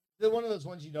 They're one of those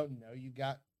ones you don't know you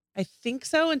got. I think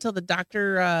so until the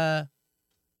doctor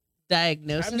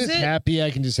diagnoses I'm just it. happy I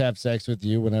can just have sex with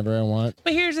you whenever I want.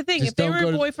 But here's the thing: Just if they don't were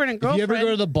go to- boyfriend and If you girlfriend, ever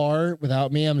go to the bar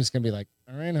without me, I'm just gonna be like,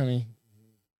 all right, honey,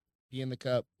 pee in the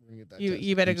cup. We're gonna get that you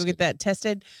tested." better I'm go just get that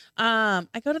tested. I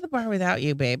go to the bar without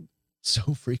you, babe, kidding.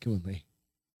 So frequently.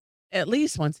 at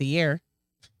least once a year,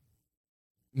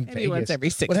 In maybe once Vegas. every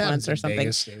 6 What happens months or in something.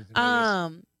 Vegas stays in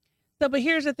Vegas. So, but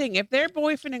here's the thing: if they're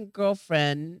boyfriend and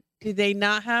girlfriend, did they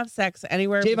not have sex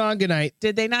anywhere? Javon, good night.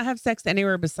 Did they not have sex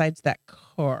anywhere besides that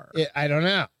car? I don't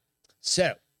know.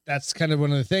 So that's kind of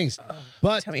one of the things.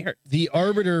 But Tummy hurt. the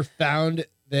arbiter found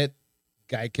that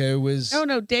Geico was. Oh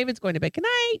no, David's going to bed. Good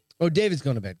night. Oh, David's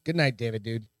going to bed. Good night, David,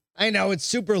 dude. I know it's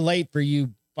super late for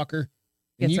you, fucker.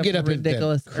 And Gets you up get up at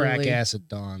ridiculous crack early. ass at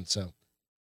dawn. So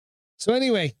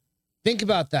anyway, think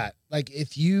about that. Like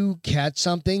if you catch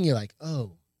something, you're like,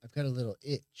 oh, I've got a little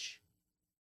itch.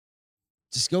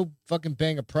 Just go fucking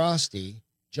bang a prosty,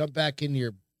 jump back into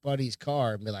your buddy's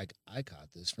car and be like, I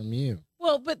caught this from you.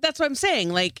 Well, but that's what I'm saying.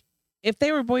 Like, if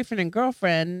they were boyfriend and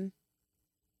girlfriend,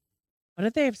 what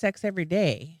if they have sex every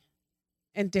day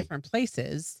in different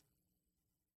places?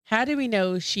 How do we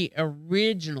know she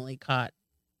originally caught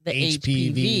the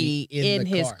HPV in the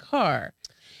his car. car?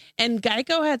 And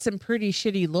Geico had some pretty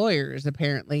shitty lawyers,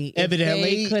 apparently. if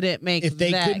Evidently, they couldn't make if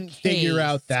they that couldn't figure case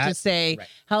out that- to say, right.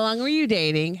 how long were you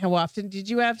dating? How often did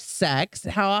you have sex?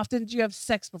 How often did you have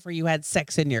sex before you had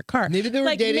sex in your car? Maybe they were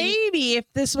Like dating. maybe if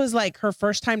this was like her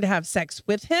first time to have sex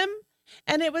with him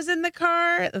and it was in the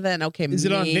car, then okay. Is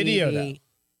it on video, though? maybe.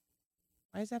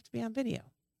 Why does it have to be on video?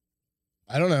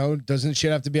 I don't know. Doesn't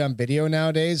shit have to be on video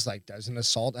nowadays? Like, doesn't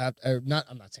assault have not?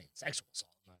 I'm not saying sexual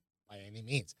assault, not by any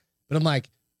means, but I'm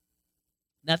like,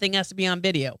 Nothing has to be on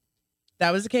video. If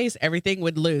that was the case, everything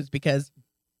would lose because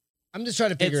I'm just trying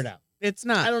to figure it out. it's I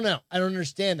not. don't know. I don't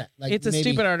understand that. Like, It's a maybe-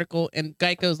 stupid article, and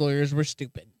Geico's lawyers were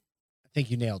stupid. I think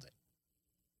you nailed it.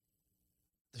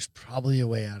 There's probably a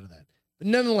way out of that, but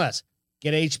nonetheless,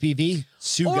 get HPV.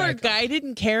 Sue Or Geico. Geico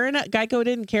didn't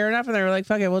care enough, and they were like,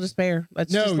 "Fuck it, we'll just pay her.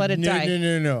 Let's just let it die."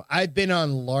 No. I've been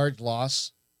on large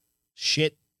loss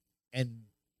shit, and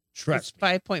It's trust me,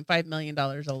 $5.5 million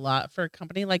a lot for a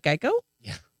company like Geico.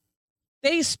 Yeah.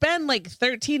 They spend like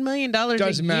 $13 million a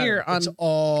doesn't year matter. on It's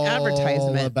all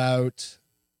advertisement. about.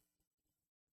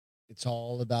 It's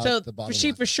all about so the bottom she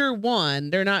line. for sure won.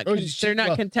 They're not Oh, they're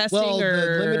not contesting Well,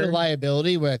 or the limited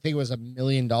liability, I think it was $1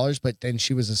 million, but then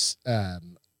she was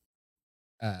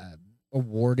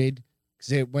awarded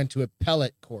because it went to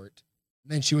appellate court.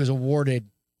 And then she was awarded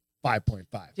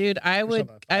 5.5. Dude, I would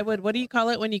something like what do you call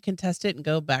it when you contest it and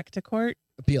go back to court?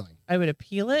 Appealing. I would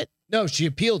appeal it. No, she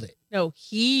appealed it. No,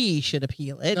 he should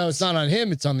appeal it. No, it's not on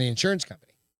him. It's on the insurance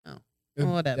company. Oh. It-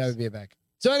 Well, whatevs. that would be a back.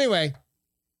 So anyway, if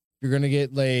you're gonna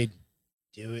get laid,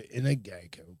 do it in a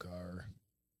Geico car.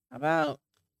 How about?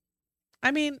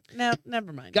 I mean, no,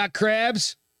 never mind. Got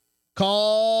crabs?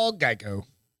 Call Geico.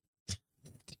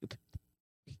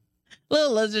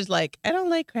 Little lizard's like, I don't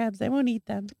like crabs. I won't eat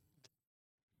them.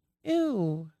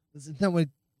 Ew. Isn't that what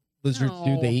lizards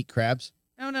do? No. They eat crabs.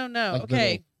 No. Like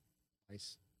Okay. little-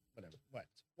 Nice. Whatever.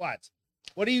 What?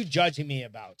 What are you judging me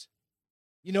about?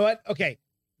 You know what? Okay.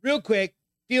 Real quick.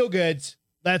 Feel goods.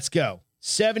 Let's go.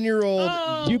 7-year-old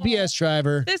Oh. UPS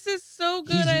driver. This is so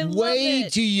good. He's I love way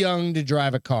it. too young to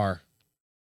drive a car.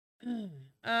 And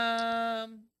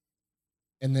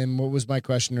then what was my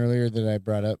question earlier that I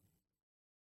brought up?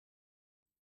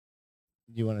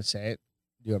 Do you want to say it?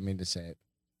 Do you want me to say it?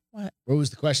 What? What was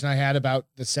the question I had about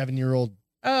the 7-year-old?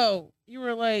 Oh, you were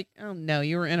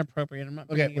inappropriate. I'm not.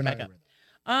 Okay, bringing we're it not back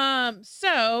gonna up.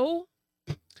 So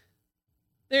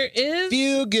There is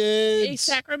Feel good. a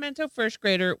Sacramento first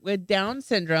grader with Down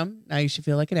syndrome. Now you should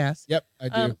feel like an ass. Yep, I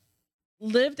do.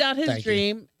 Lived out his Thank you.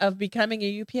 dream of becoming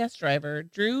a UPS driver.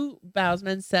 Drew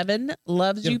Bausman, 7,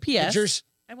 loves Yep, UPS. pictures?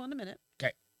 I will in a minute.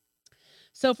 Okay.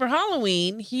 So for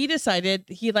Halloween, he decided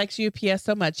he likes UPS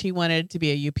so much he wanted to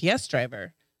be a UPS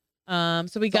driver.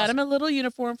 So we got him a little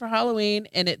uniform for Halloween,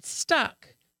 and it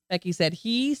stuck. Like he said,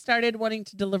 he started wanting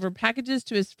to deliver packages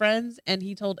to his friends, and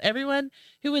he told everyone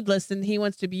who would listen he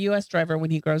wants to be UPS driver when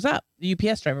he grows up.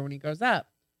 UPS driver when he grows up.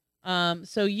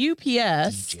 So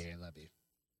UPS DJ, I love you.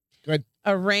 Good.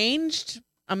 Arranged.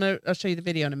 I'll show you the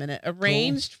video in a minute.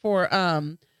 Arranged for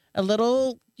a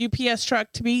little UPS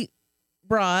truck to be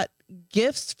brought,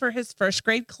 gifts for his first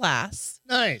grade class.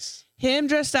 Nice. Him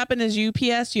dressed up in his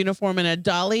UPS uniform and a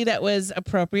dolly that was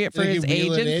appropriate for his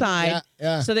age and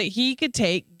size, so that he could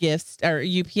take gifts or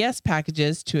UPS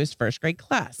packages to his first grade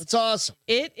class. That's awesome.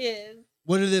 It is.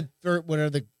 What are the?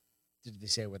 Did they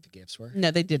say what the gifts were?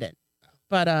 No, they didn't.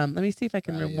 But let me see if I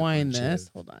can rewind this.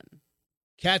 Hold on.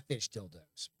 Catfish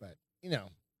dildos, but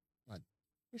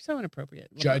you're so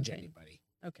inappropriate. Judge anybody.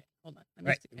 Okay, hold on.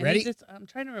 Right. Ready? I'm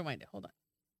trying to rewind it. Hold on.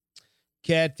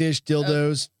 Catfish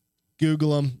dildos.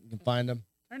 Google them. You can find them.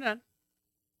 Turn it on.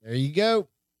 There you go.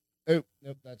 Oh,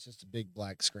 nope. That's just a big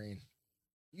black screen.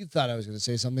 You thought I was going to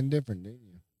say something different, didn't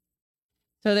you?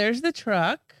 So there's the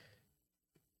truck.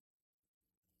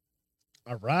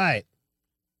 All right.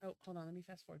 Oh, hold on. Let me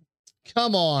fast forward.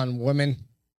 Come on, women.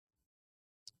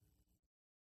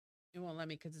 It won't let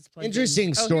me because it's plugged Interesting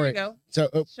in. story. Here we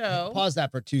go. So pause that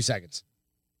for 2 seconds.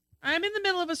 I'm in the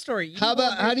middle of a story. How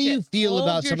do you feel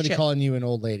about somebody calling you an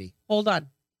old lady? Hold on.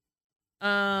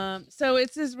 So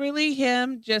it's just really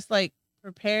him just like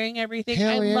preparing everything.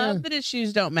 Hell yeah. Love that his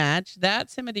shoes don't match.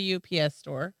 That's him at a UPS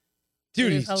store.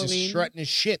 Dude, he's just strutting his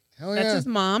shit. Hell yeah. That's his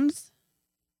mom's.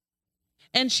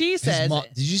 And she says,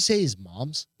 did you say his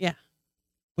mom's? Yeah.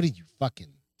 What are you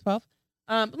fucking 12?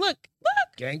 Look.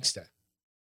 Gangsta.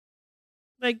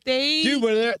 Like dude,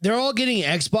 but they're all getting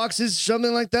Xboxes,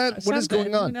 something like that. What is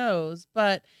going on? Who knows?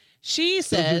 But she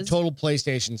says total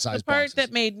PlayStation size. The part boxes.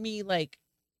 that made me like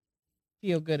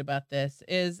feel good about this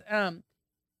is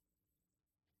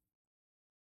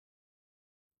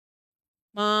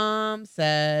mom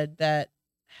said that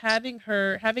having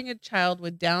a child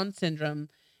with Down syndrome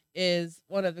is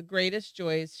one of the greatest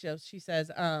joys. She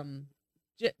says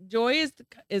joy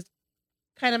is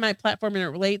kind of my platform, and it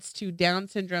relates to Down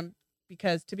syndrome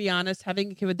because, to be honest,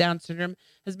 having a kid with Down syndrome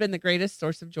has been the greatest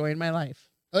source of joy in my life.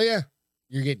 Oh yeah,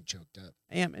 you're getting choked up.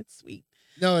 I am. It's sweet.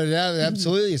 No, it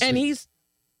absolutely is sweet. And it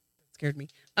scared me.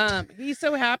 He's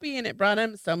so happy, and it brought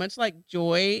him so much like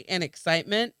joy and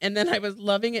excitement. And then I was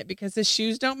loving it because his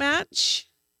shoes don't match.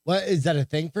 What is that a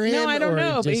thing for him? No, I don't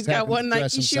know. But he's got one Nike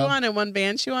shoe himself? on and one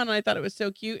Vans shoe on, and I thought it was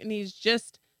so cute. And he's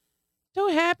just so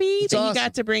happy that he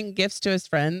got to bring gifts to his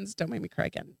friends. Don't make me cry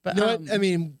again. But you know what? I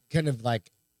mean, kind of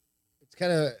like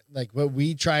what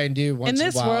we try and do once in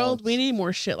this in a while. world. We need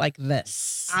more shit like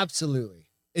this. Absolutely,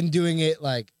 and doing it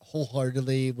like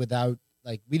wholeheartedly without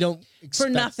like we don't for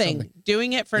nothing. Something.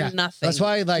 Doing it for nothing. That's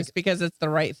why just because it's the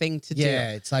right thing to do.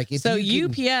 Yeah, it's like so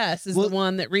UPS is the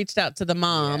one that reached out to the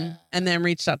mom and then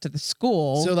reached out to the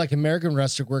school. So like American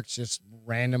Wrestling Works just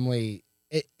randomly,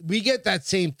 we get that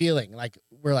same feeling. Like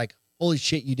we're like, holy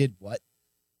shit, you did what?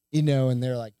 And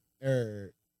they're like,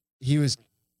 he was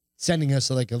sending us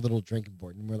like a little drinking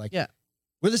board, and we're like, yeah,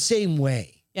 we're the same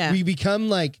way. Yeah, we become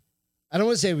like, I don't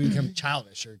want to say we become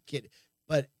childish or kid,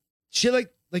 but shit like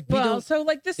so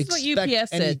like this is what UPS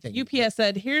said. UPS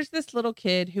said, here's this little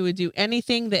kid who would do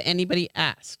anything that anybody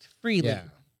asked freely. Yeah.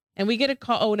 And we get a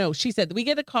call. Oh no, she said we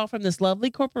get a call from this lovely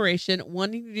corporation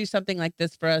wanting to do something like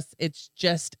this for us. It's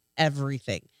just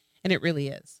everything, and it really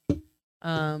is.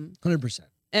 100%.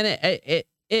 And it.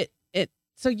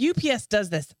 So UPS does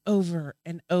this over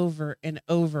and over and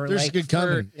over. There's like good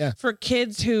coming. Yeah. For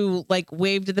kids who like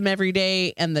wave to them every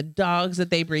day, and the dogs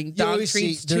that they bring dog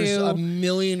treats to. There's a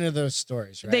million of those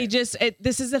stories, right? They just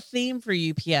this is a theme for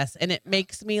UPS, and it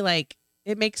makes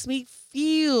me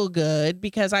feel good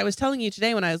because I was telling you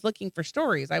today when I was looking for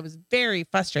stories, I was very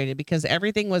frustrated because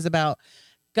everything was about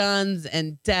guns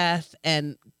and death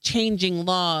and changing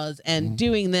laws and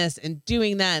doing this and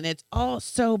doing that, and it's all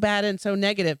so bad and so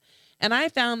negative. And I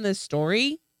found this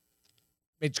story.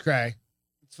 Made you cry.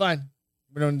 It's fine.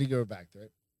 We don't need to go back to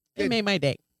it. It made my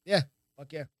day. Yeah.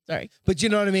 Fuck yeah. Sorry. But you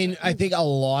know what I mean? I think a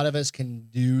lot of us can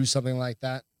do something like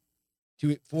that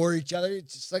for each other.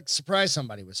 It's just like surprise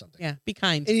somebody with something. Yeah. Be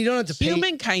kind. And you don't have to pay.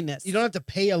 Human kindness. You don't have to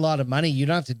pay a lot of money. You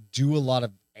don't have to do a lot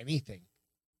of anything.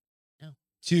 No.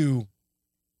 To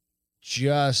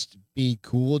just be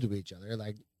cool to each other.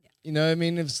 Like, you know what I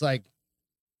mean? It's like,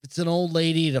 It's an old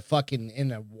lady at a fucking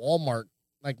in a Walmart.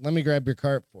 Like, let me grab your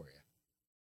cart for you.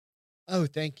 Oh,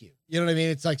 thank you. You know what I mean?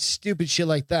 It's like stupid shit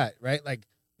like that, right? Like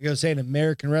you go saying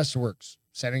American Wrestler Works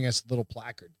sending us a little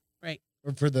placard, right?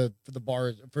 Or for the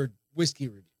bars for whiskey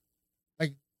review.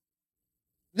 Like,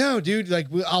 no, dude. Like,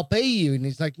 I'll pay you, and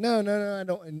he's like, no, I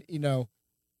don't. And you know,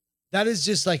 that is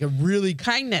just like a really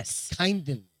kindness.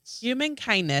 Human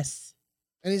kindness.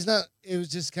 And he's not, it was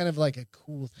just kind of like a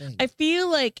cool thing. I feel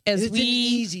like it's an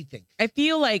easy thing. I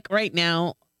feel like right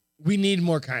now we need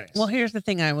more kindness. Well, here's the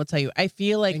thing I will tell you. I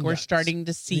feel like we're starting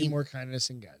to see more kindness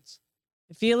and guns.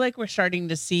 I feel like we're starting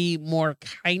to see more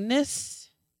kindness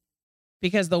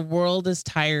because the world is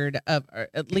tired of, or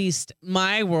at least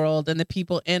my world and the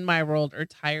people in my world are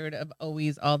tired of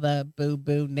always all the boo,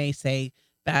 naysay,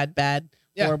 bad,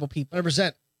 horrible people.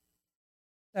 100%.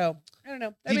 So I don't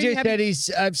know. DJ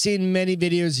said I've seen many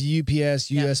videos of UPS,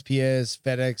 USPS,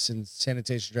 FedEx, and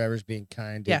sanitation drivers being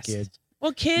kind to kids.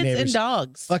 Well, kids neighbors. And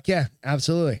dogs. Fuck yeah,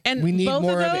 absolutely. And we need both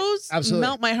more of those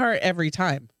melt my heart every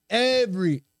time.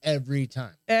 Every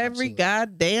time. Every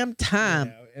goddamn time.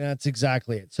 Yeah, and that's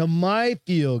exactly it. So my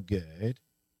feel good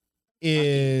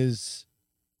is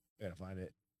I gotta find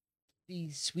it.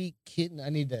 The sweet kitten. I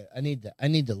need the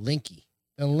linky.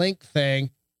 The link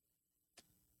thing.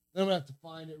 I'm gonna have to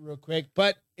find it real quick,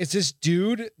 but it's this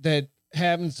dude that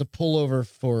happens to pull over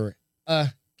for a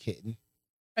kitten.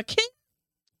 A kitten?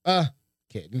 A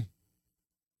kitten.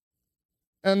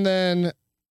 And then,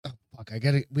 oh fuck,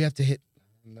 we have to hit.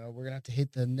 No, we're gonna have to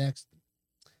hit the next.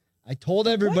 I told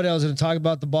everybody I was gonna talk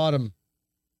about the bottom.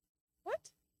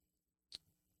 What?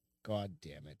 God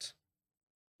damn it!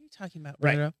 What are you talking about?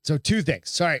 Right. Rhoda? So 2 things.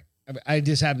 Sorry, I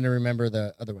just happened to remember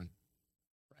the other one.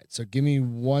 So give me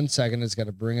 1 second. It's got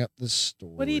to bring up the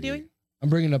story. What are you doing? I'm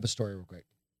bringing up a story real quick.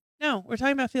 No, we're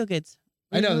talking about feel goods.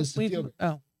 I know this is feel good.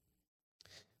 Oh,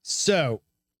 so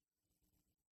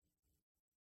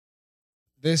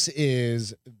this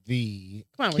is the.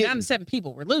 Come on, we're down to 7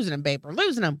 people. We're losing them, babe. We're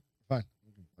losing them. Fine.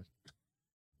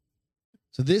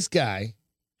 So this guy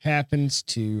happens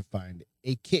to find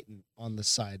a kitten on the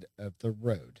side of the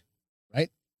road, right?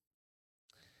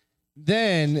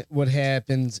 Then what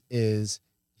happens is.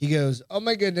 He goes, oh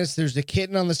my goodness, there's a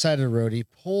kitten on the side of the road. He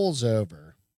pulls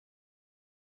over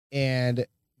and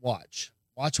watch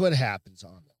what happens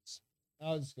on this.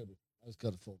 I'll just go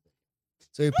to full video.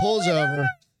 So he pulls over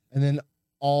and then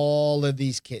all of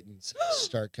these kittens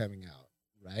start coming out,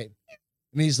 right?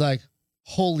 And he's like,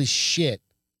 holy shit.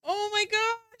 Oh my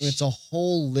gosh. And it's a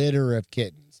whole litter of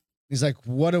kittens. He's like,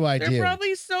 what do I do? They're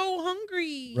probably so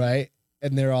hungry. Right?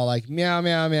 And they're all like, meow,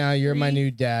 meow, meow. You're my new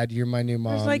dad. You're my new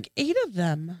mom. There's like 8 of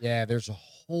them. Yeah, there's a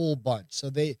whole bunch. So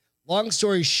long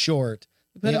story short,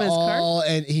 put him in his car?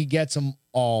 And he gets them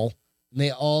all. And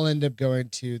they all end up going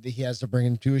he has to bring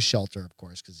him to a shelter, of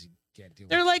course, because he can't do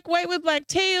it. They're like white with black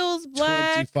tails,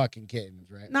 black. 20 fucking kittens,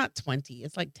 right? Not 20.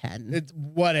 It's like 10. It's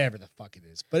whatever the fuck it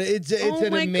is. But it's an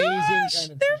amazing gosh,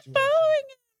 kind of they're situation. following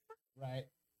him. Right.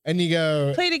 And you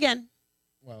go. Play it again.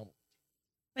 Well.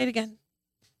 Play it again.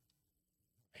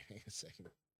 Wait a second.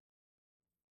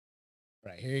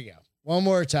 Right, here you go. One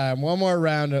more time. One more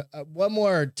round. One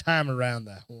more time around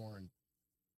the horn.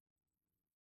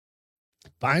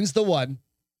 Finds the one.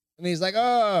 And he's like,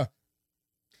 oh.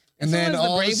 And then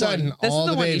all of a sudden, this all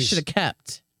is the one you babies. should have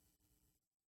kept.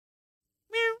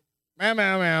 Meow,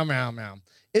 meow, meow, meow, meow.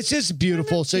 It's just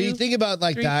beautiful. 1, 2, So you think about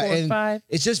like 3, that. 4, and 5,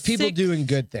 it's just people 6. doing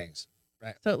good things.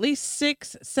 Right. So at least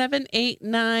 6, 7, 8,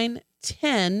 9,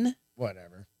 10.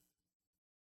 Whatever.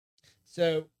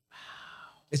 So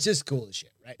it's just cool as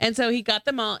shit, right? And so he got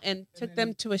them all and took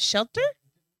them to a shelter.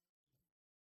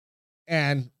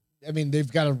 And I mean, they've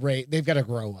got to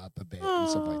grow up a bit and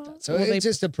stuff like that. So it's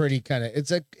just a pretty kind of,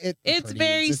 it's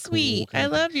very sweet. Cool I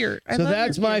love your. So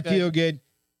that's my feel good.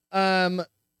 I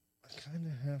kind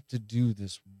of have to do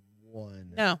this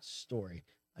one story.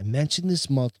 I mentioned this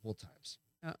multiple times.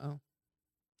 Uh-oh.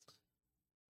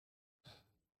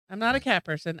 I'm not a cat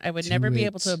person. I would never be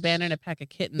able to abandon a pack of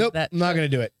kittens. Nope, I'm not going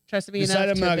to do it. Trusted me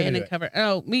enough to abandon cover.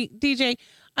 Oh, me, DJ.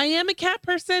 I am a cat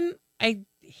person. I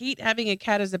hate having a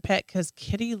cat as a pet because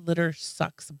kitty litter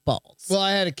sucks balls. Well,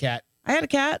 I had a cat. I had a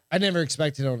cat. I never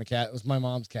expected to own a cat. It was my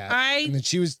mom's cat. And then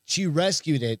she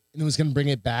rescued it and was going to bring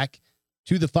it back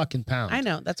to the fucking pound. I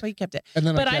know. That's why you kept it. And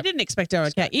then I didn't expect to own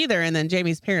a cat either. And then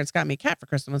Jamie's parents got me a cat for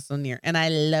Christmas one year. And I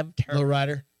loved her.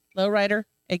 Lowrider.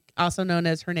 Also known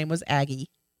as her name was Aggie.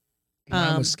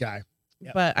 Mine was Sky.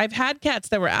 Yep. But I've had cats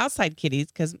that were outside kitties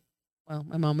because, well,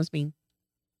 my mom was mean.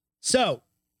 So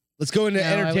let's go into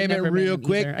entertainment real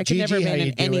quick. I could never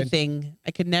abandon anything.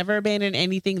 I could never abandon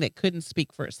anything that couldn't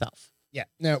speak for itself. Yeah.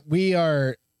 No, we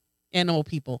are animal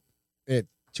people.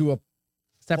 to a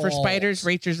Except for fault. spiders,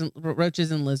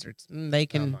 roaches, and lizards. They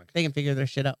can figure their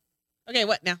shit out. Okay,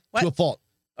 what now? What? To a fault.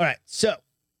 All right. So,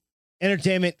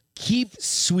 entertainment. Keep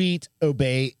sweet,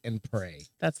 obey, and pray.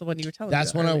 That's the one you were telling me.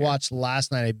 That's one I watched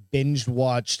last night. I binge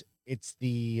watched. It's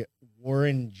the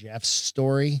Warren Jeffs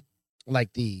story. Like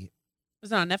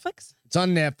Was it on Netflix? It's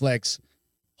on Netflix. I watched some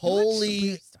Holy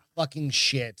weird stuff. fucking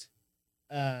shit.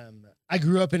 I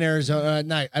grew up in Arizona.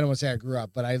 No, I don't want to say I grew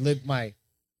up, but I lived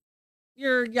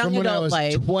Your young from when I adult was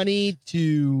life. 20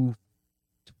 to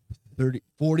 30,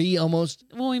 40 almost.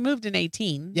 Well, we moved in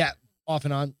 18. Yeah, off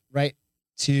and on, right?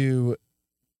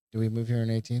 Do we move here in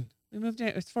 18? We moved in.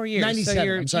 It was 4 years. 97.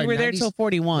 So I'm sorry, you were there till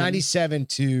 41. 97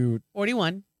 to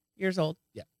 41 years old.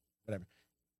 whatever.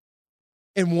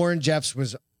 And Warren Jeffs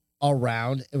was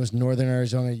around. It was northern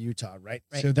Arizona, Utah, right?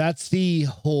 Right. So that's the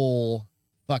whole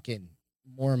fucking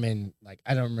Mormon, like,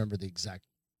 I don't remember the exact,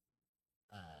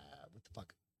 what the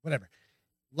fuck, whatever.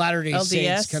 Latter-day Saints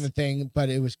LDS? kind of thing, but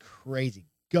it was crazy.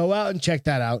 Go out and check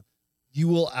that out. You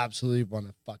will absolutely want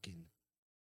to fucking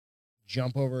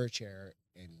jump over a chair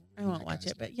and I won't watch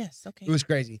it, but yes, okay. it was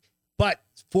crazy. But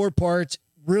 4 parts,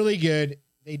 really good.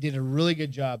 They did a really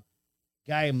good job.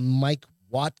 Guy Mike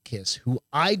Watkis, who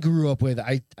I grew up with.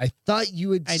 I thought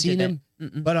you had seen him,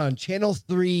 but on Channel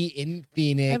 3 in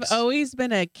Phoenix. I've always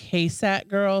been a KSAT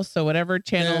girl, so whatever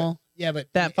channel. Yeah, but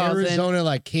that in falls in. Arizona,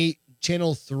 like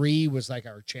Channel 3 was like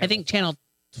our channel. I think channel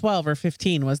 12 or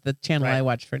 15 was the channel Right. I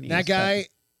watched for news. That guy,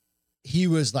 he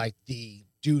was like the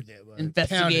dude that was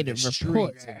Investigative pounding the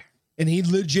reporter. streets. And he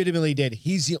legitimately did.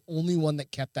 He's the only one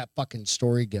that kept that fucking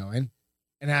story going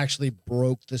and actually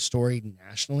broke the story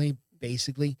nationally,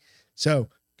 basically. So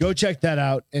go check that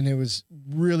out. And it was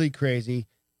really crazy.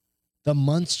 The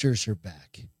Munsters are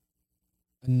back.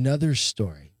 Another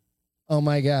story. Oh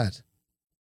my God.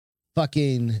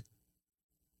 Fucking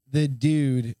the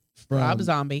dude from Rob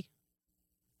Zombie.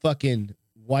 fucking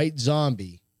White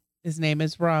Zombie. His name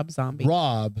is Rob Zombie.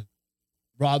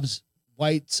 Rob's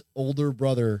White's older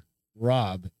brother,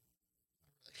 Rob.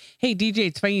 Hey, DJ,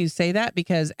 it's funny you say that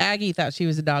because Aggie thought she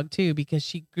was a dog too because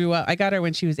she grew up. I got her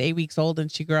when she was 8 weeks old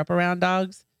and she grew up around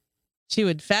dogs. She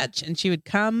would fetch and she would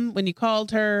come when you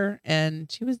called her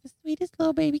and she was the sweetest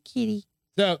little baby kitty.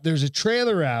 So there's a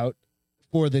trailer out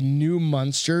for the new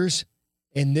Munsters,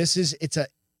 and it's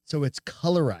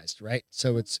colorized, right?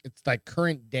 So it's like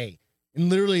current day, and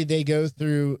literally they go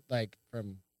through like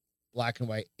from black and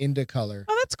white into color,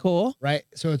 Oh, that's cool. right?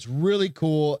 So it's really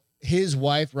cool. His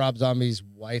wife, Rob Zombie's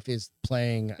wife, is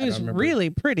playing. He was really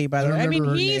pretty, by I the don't way. I mean,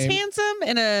 remember her he's name. handsome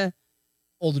in a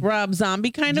old Rob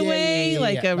Zombie kind of way,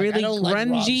 like a really I don't like Rob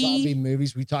grungy. Zombie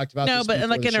movies. We talked about No, this but before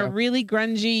like the in a show. really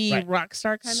grungy Right. rock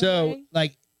star kind of So way.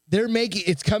 like they're making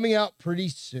it's coming out pretty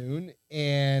soon,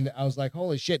 and I was like,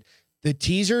 holy shit! The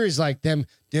teaser is like them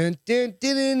dun, dun,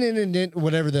 dun, dun, dun, dun, dun,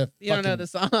 whatever the You don't know fucking- the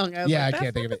song. I was Yeah, like, I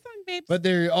can't "That's think of not it. the song, babes." but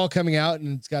they're all coming out,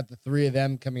 and it's got the 3 of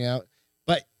them coming out.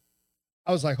 But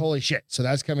I was like, holy shit! So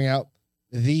that's coming out.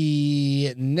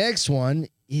 The next one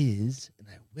is, and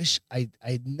I wish I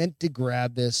meant to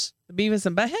grab this. The Beavis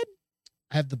and Butthead.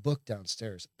 I have the book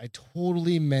downstairs. I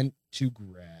totally meant to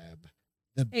grab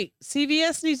the. Hey,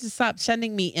 CVS needs to stop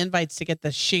sending me invites to get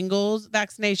the shingles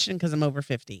vaccination because I'm over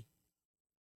 50.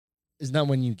 Isn't that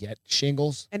when you get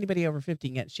shingles? Anybody over 50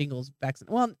 can get shingles vaccine.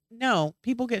 Well, no,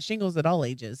 people get shingles at all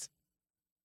ages.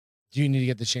 Do you need to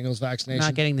get the shingles vaccination?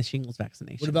 Not getting the shingles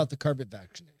vaccination. What about the carpet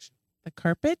vaccination? the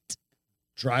carpet?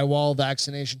 Drywall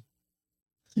vaccination?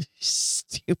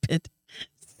 Stupid.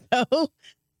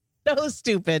 So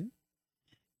stupid.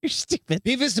 You're stupid.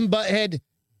 Beavis and Butthead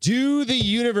do the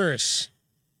universe.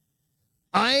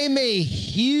 I'm a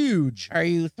huge. Are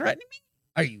you threatening me?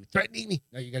 Are you threatening me?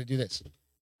 No, you got to do this.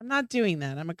 I'm not doing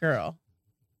that. I'm a girl.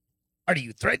 Are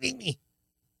you threatening me?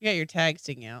 You got your tag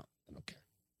sticking out. I don't care.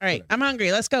 All right. Whatever. I'm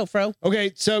hungry. Let's go, Fro.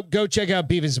 Okay, so go check out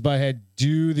Beavis and Butthead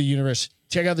do the universe.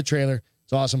 Check out the trailer.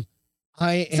 It's awesome.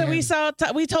 So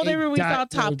we told everyone we saw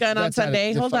Top Gun on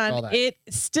Sunday. Hold on.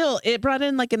 It brought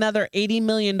in like another $80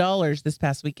 million this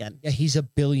past weekend. Yeah, he's a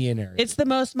billionaire. It's the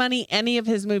most money any of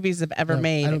his movies have ever No,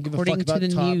 made, I don't give a according fuck to about the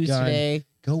Top news Gun. today.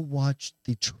 Go watch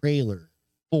the trailer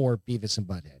for Beavis and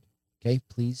Butthead. Okay,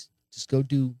 please just go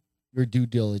do your due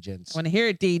diligence. I want to hear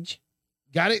it, Deej.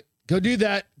 Got it? Go do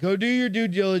that. Go do your due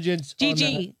diligence. on that.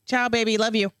 GG. Ciao, baby.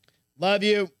 Love you. Love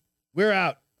you. We're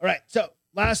out. All right. So,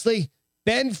 lastly,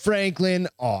 Ben Franklin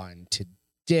on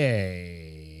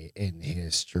Today in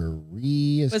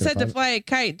History. Was said to fly a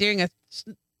kite during a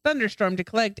thunderstorm to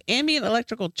collect ambient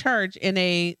electrical charge in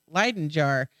a Leyden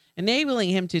jar, enabling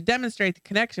him to demonstrate the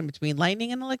connection between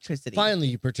lightning and electricity. Finally,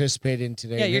 you participated in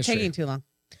Today Yeah, in you're History. taking too long.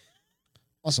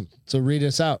 Awesome. So, read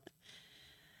us out.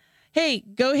 Hey,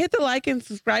 go hit the like and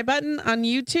subscribe button on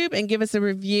YouTube and give us a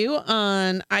review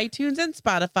on iTunes and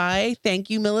Spotify. Thank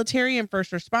you, military and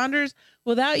first responders.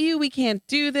 Without you, we can't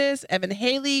do this. Evan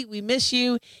Haley, we miss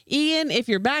you. Ian, if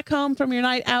you're back home from your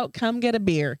night out, come get a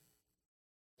beer.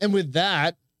 And with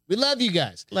that, we love you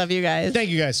guys. Love you guys. Thank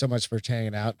you guys so much for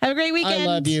hanging out. Have a great weekend. I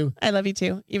love you. I love you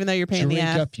too, even though you're paying the Drink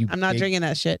ass. up, you I'm not big drinking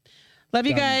that shit. Love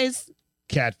you dumb guys.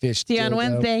 Catfish. See you on dildo.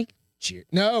 Wednesday. Cheers.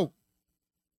 No.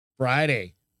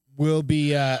 Friday. We'll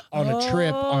be on a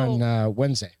trip on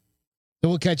Wednesday. So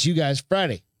we'll catch you guys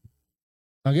Friday.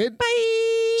 All good?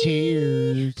 Bye.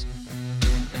 Cheers.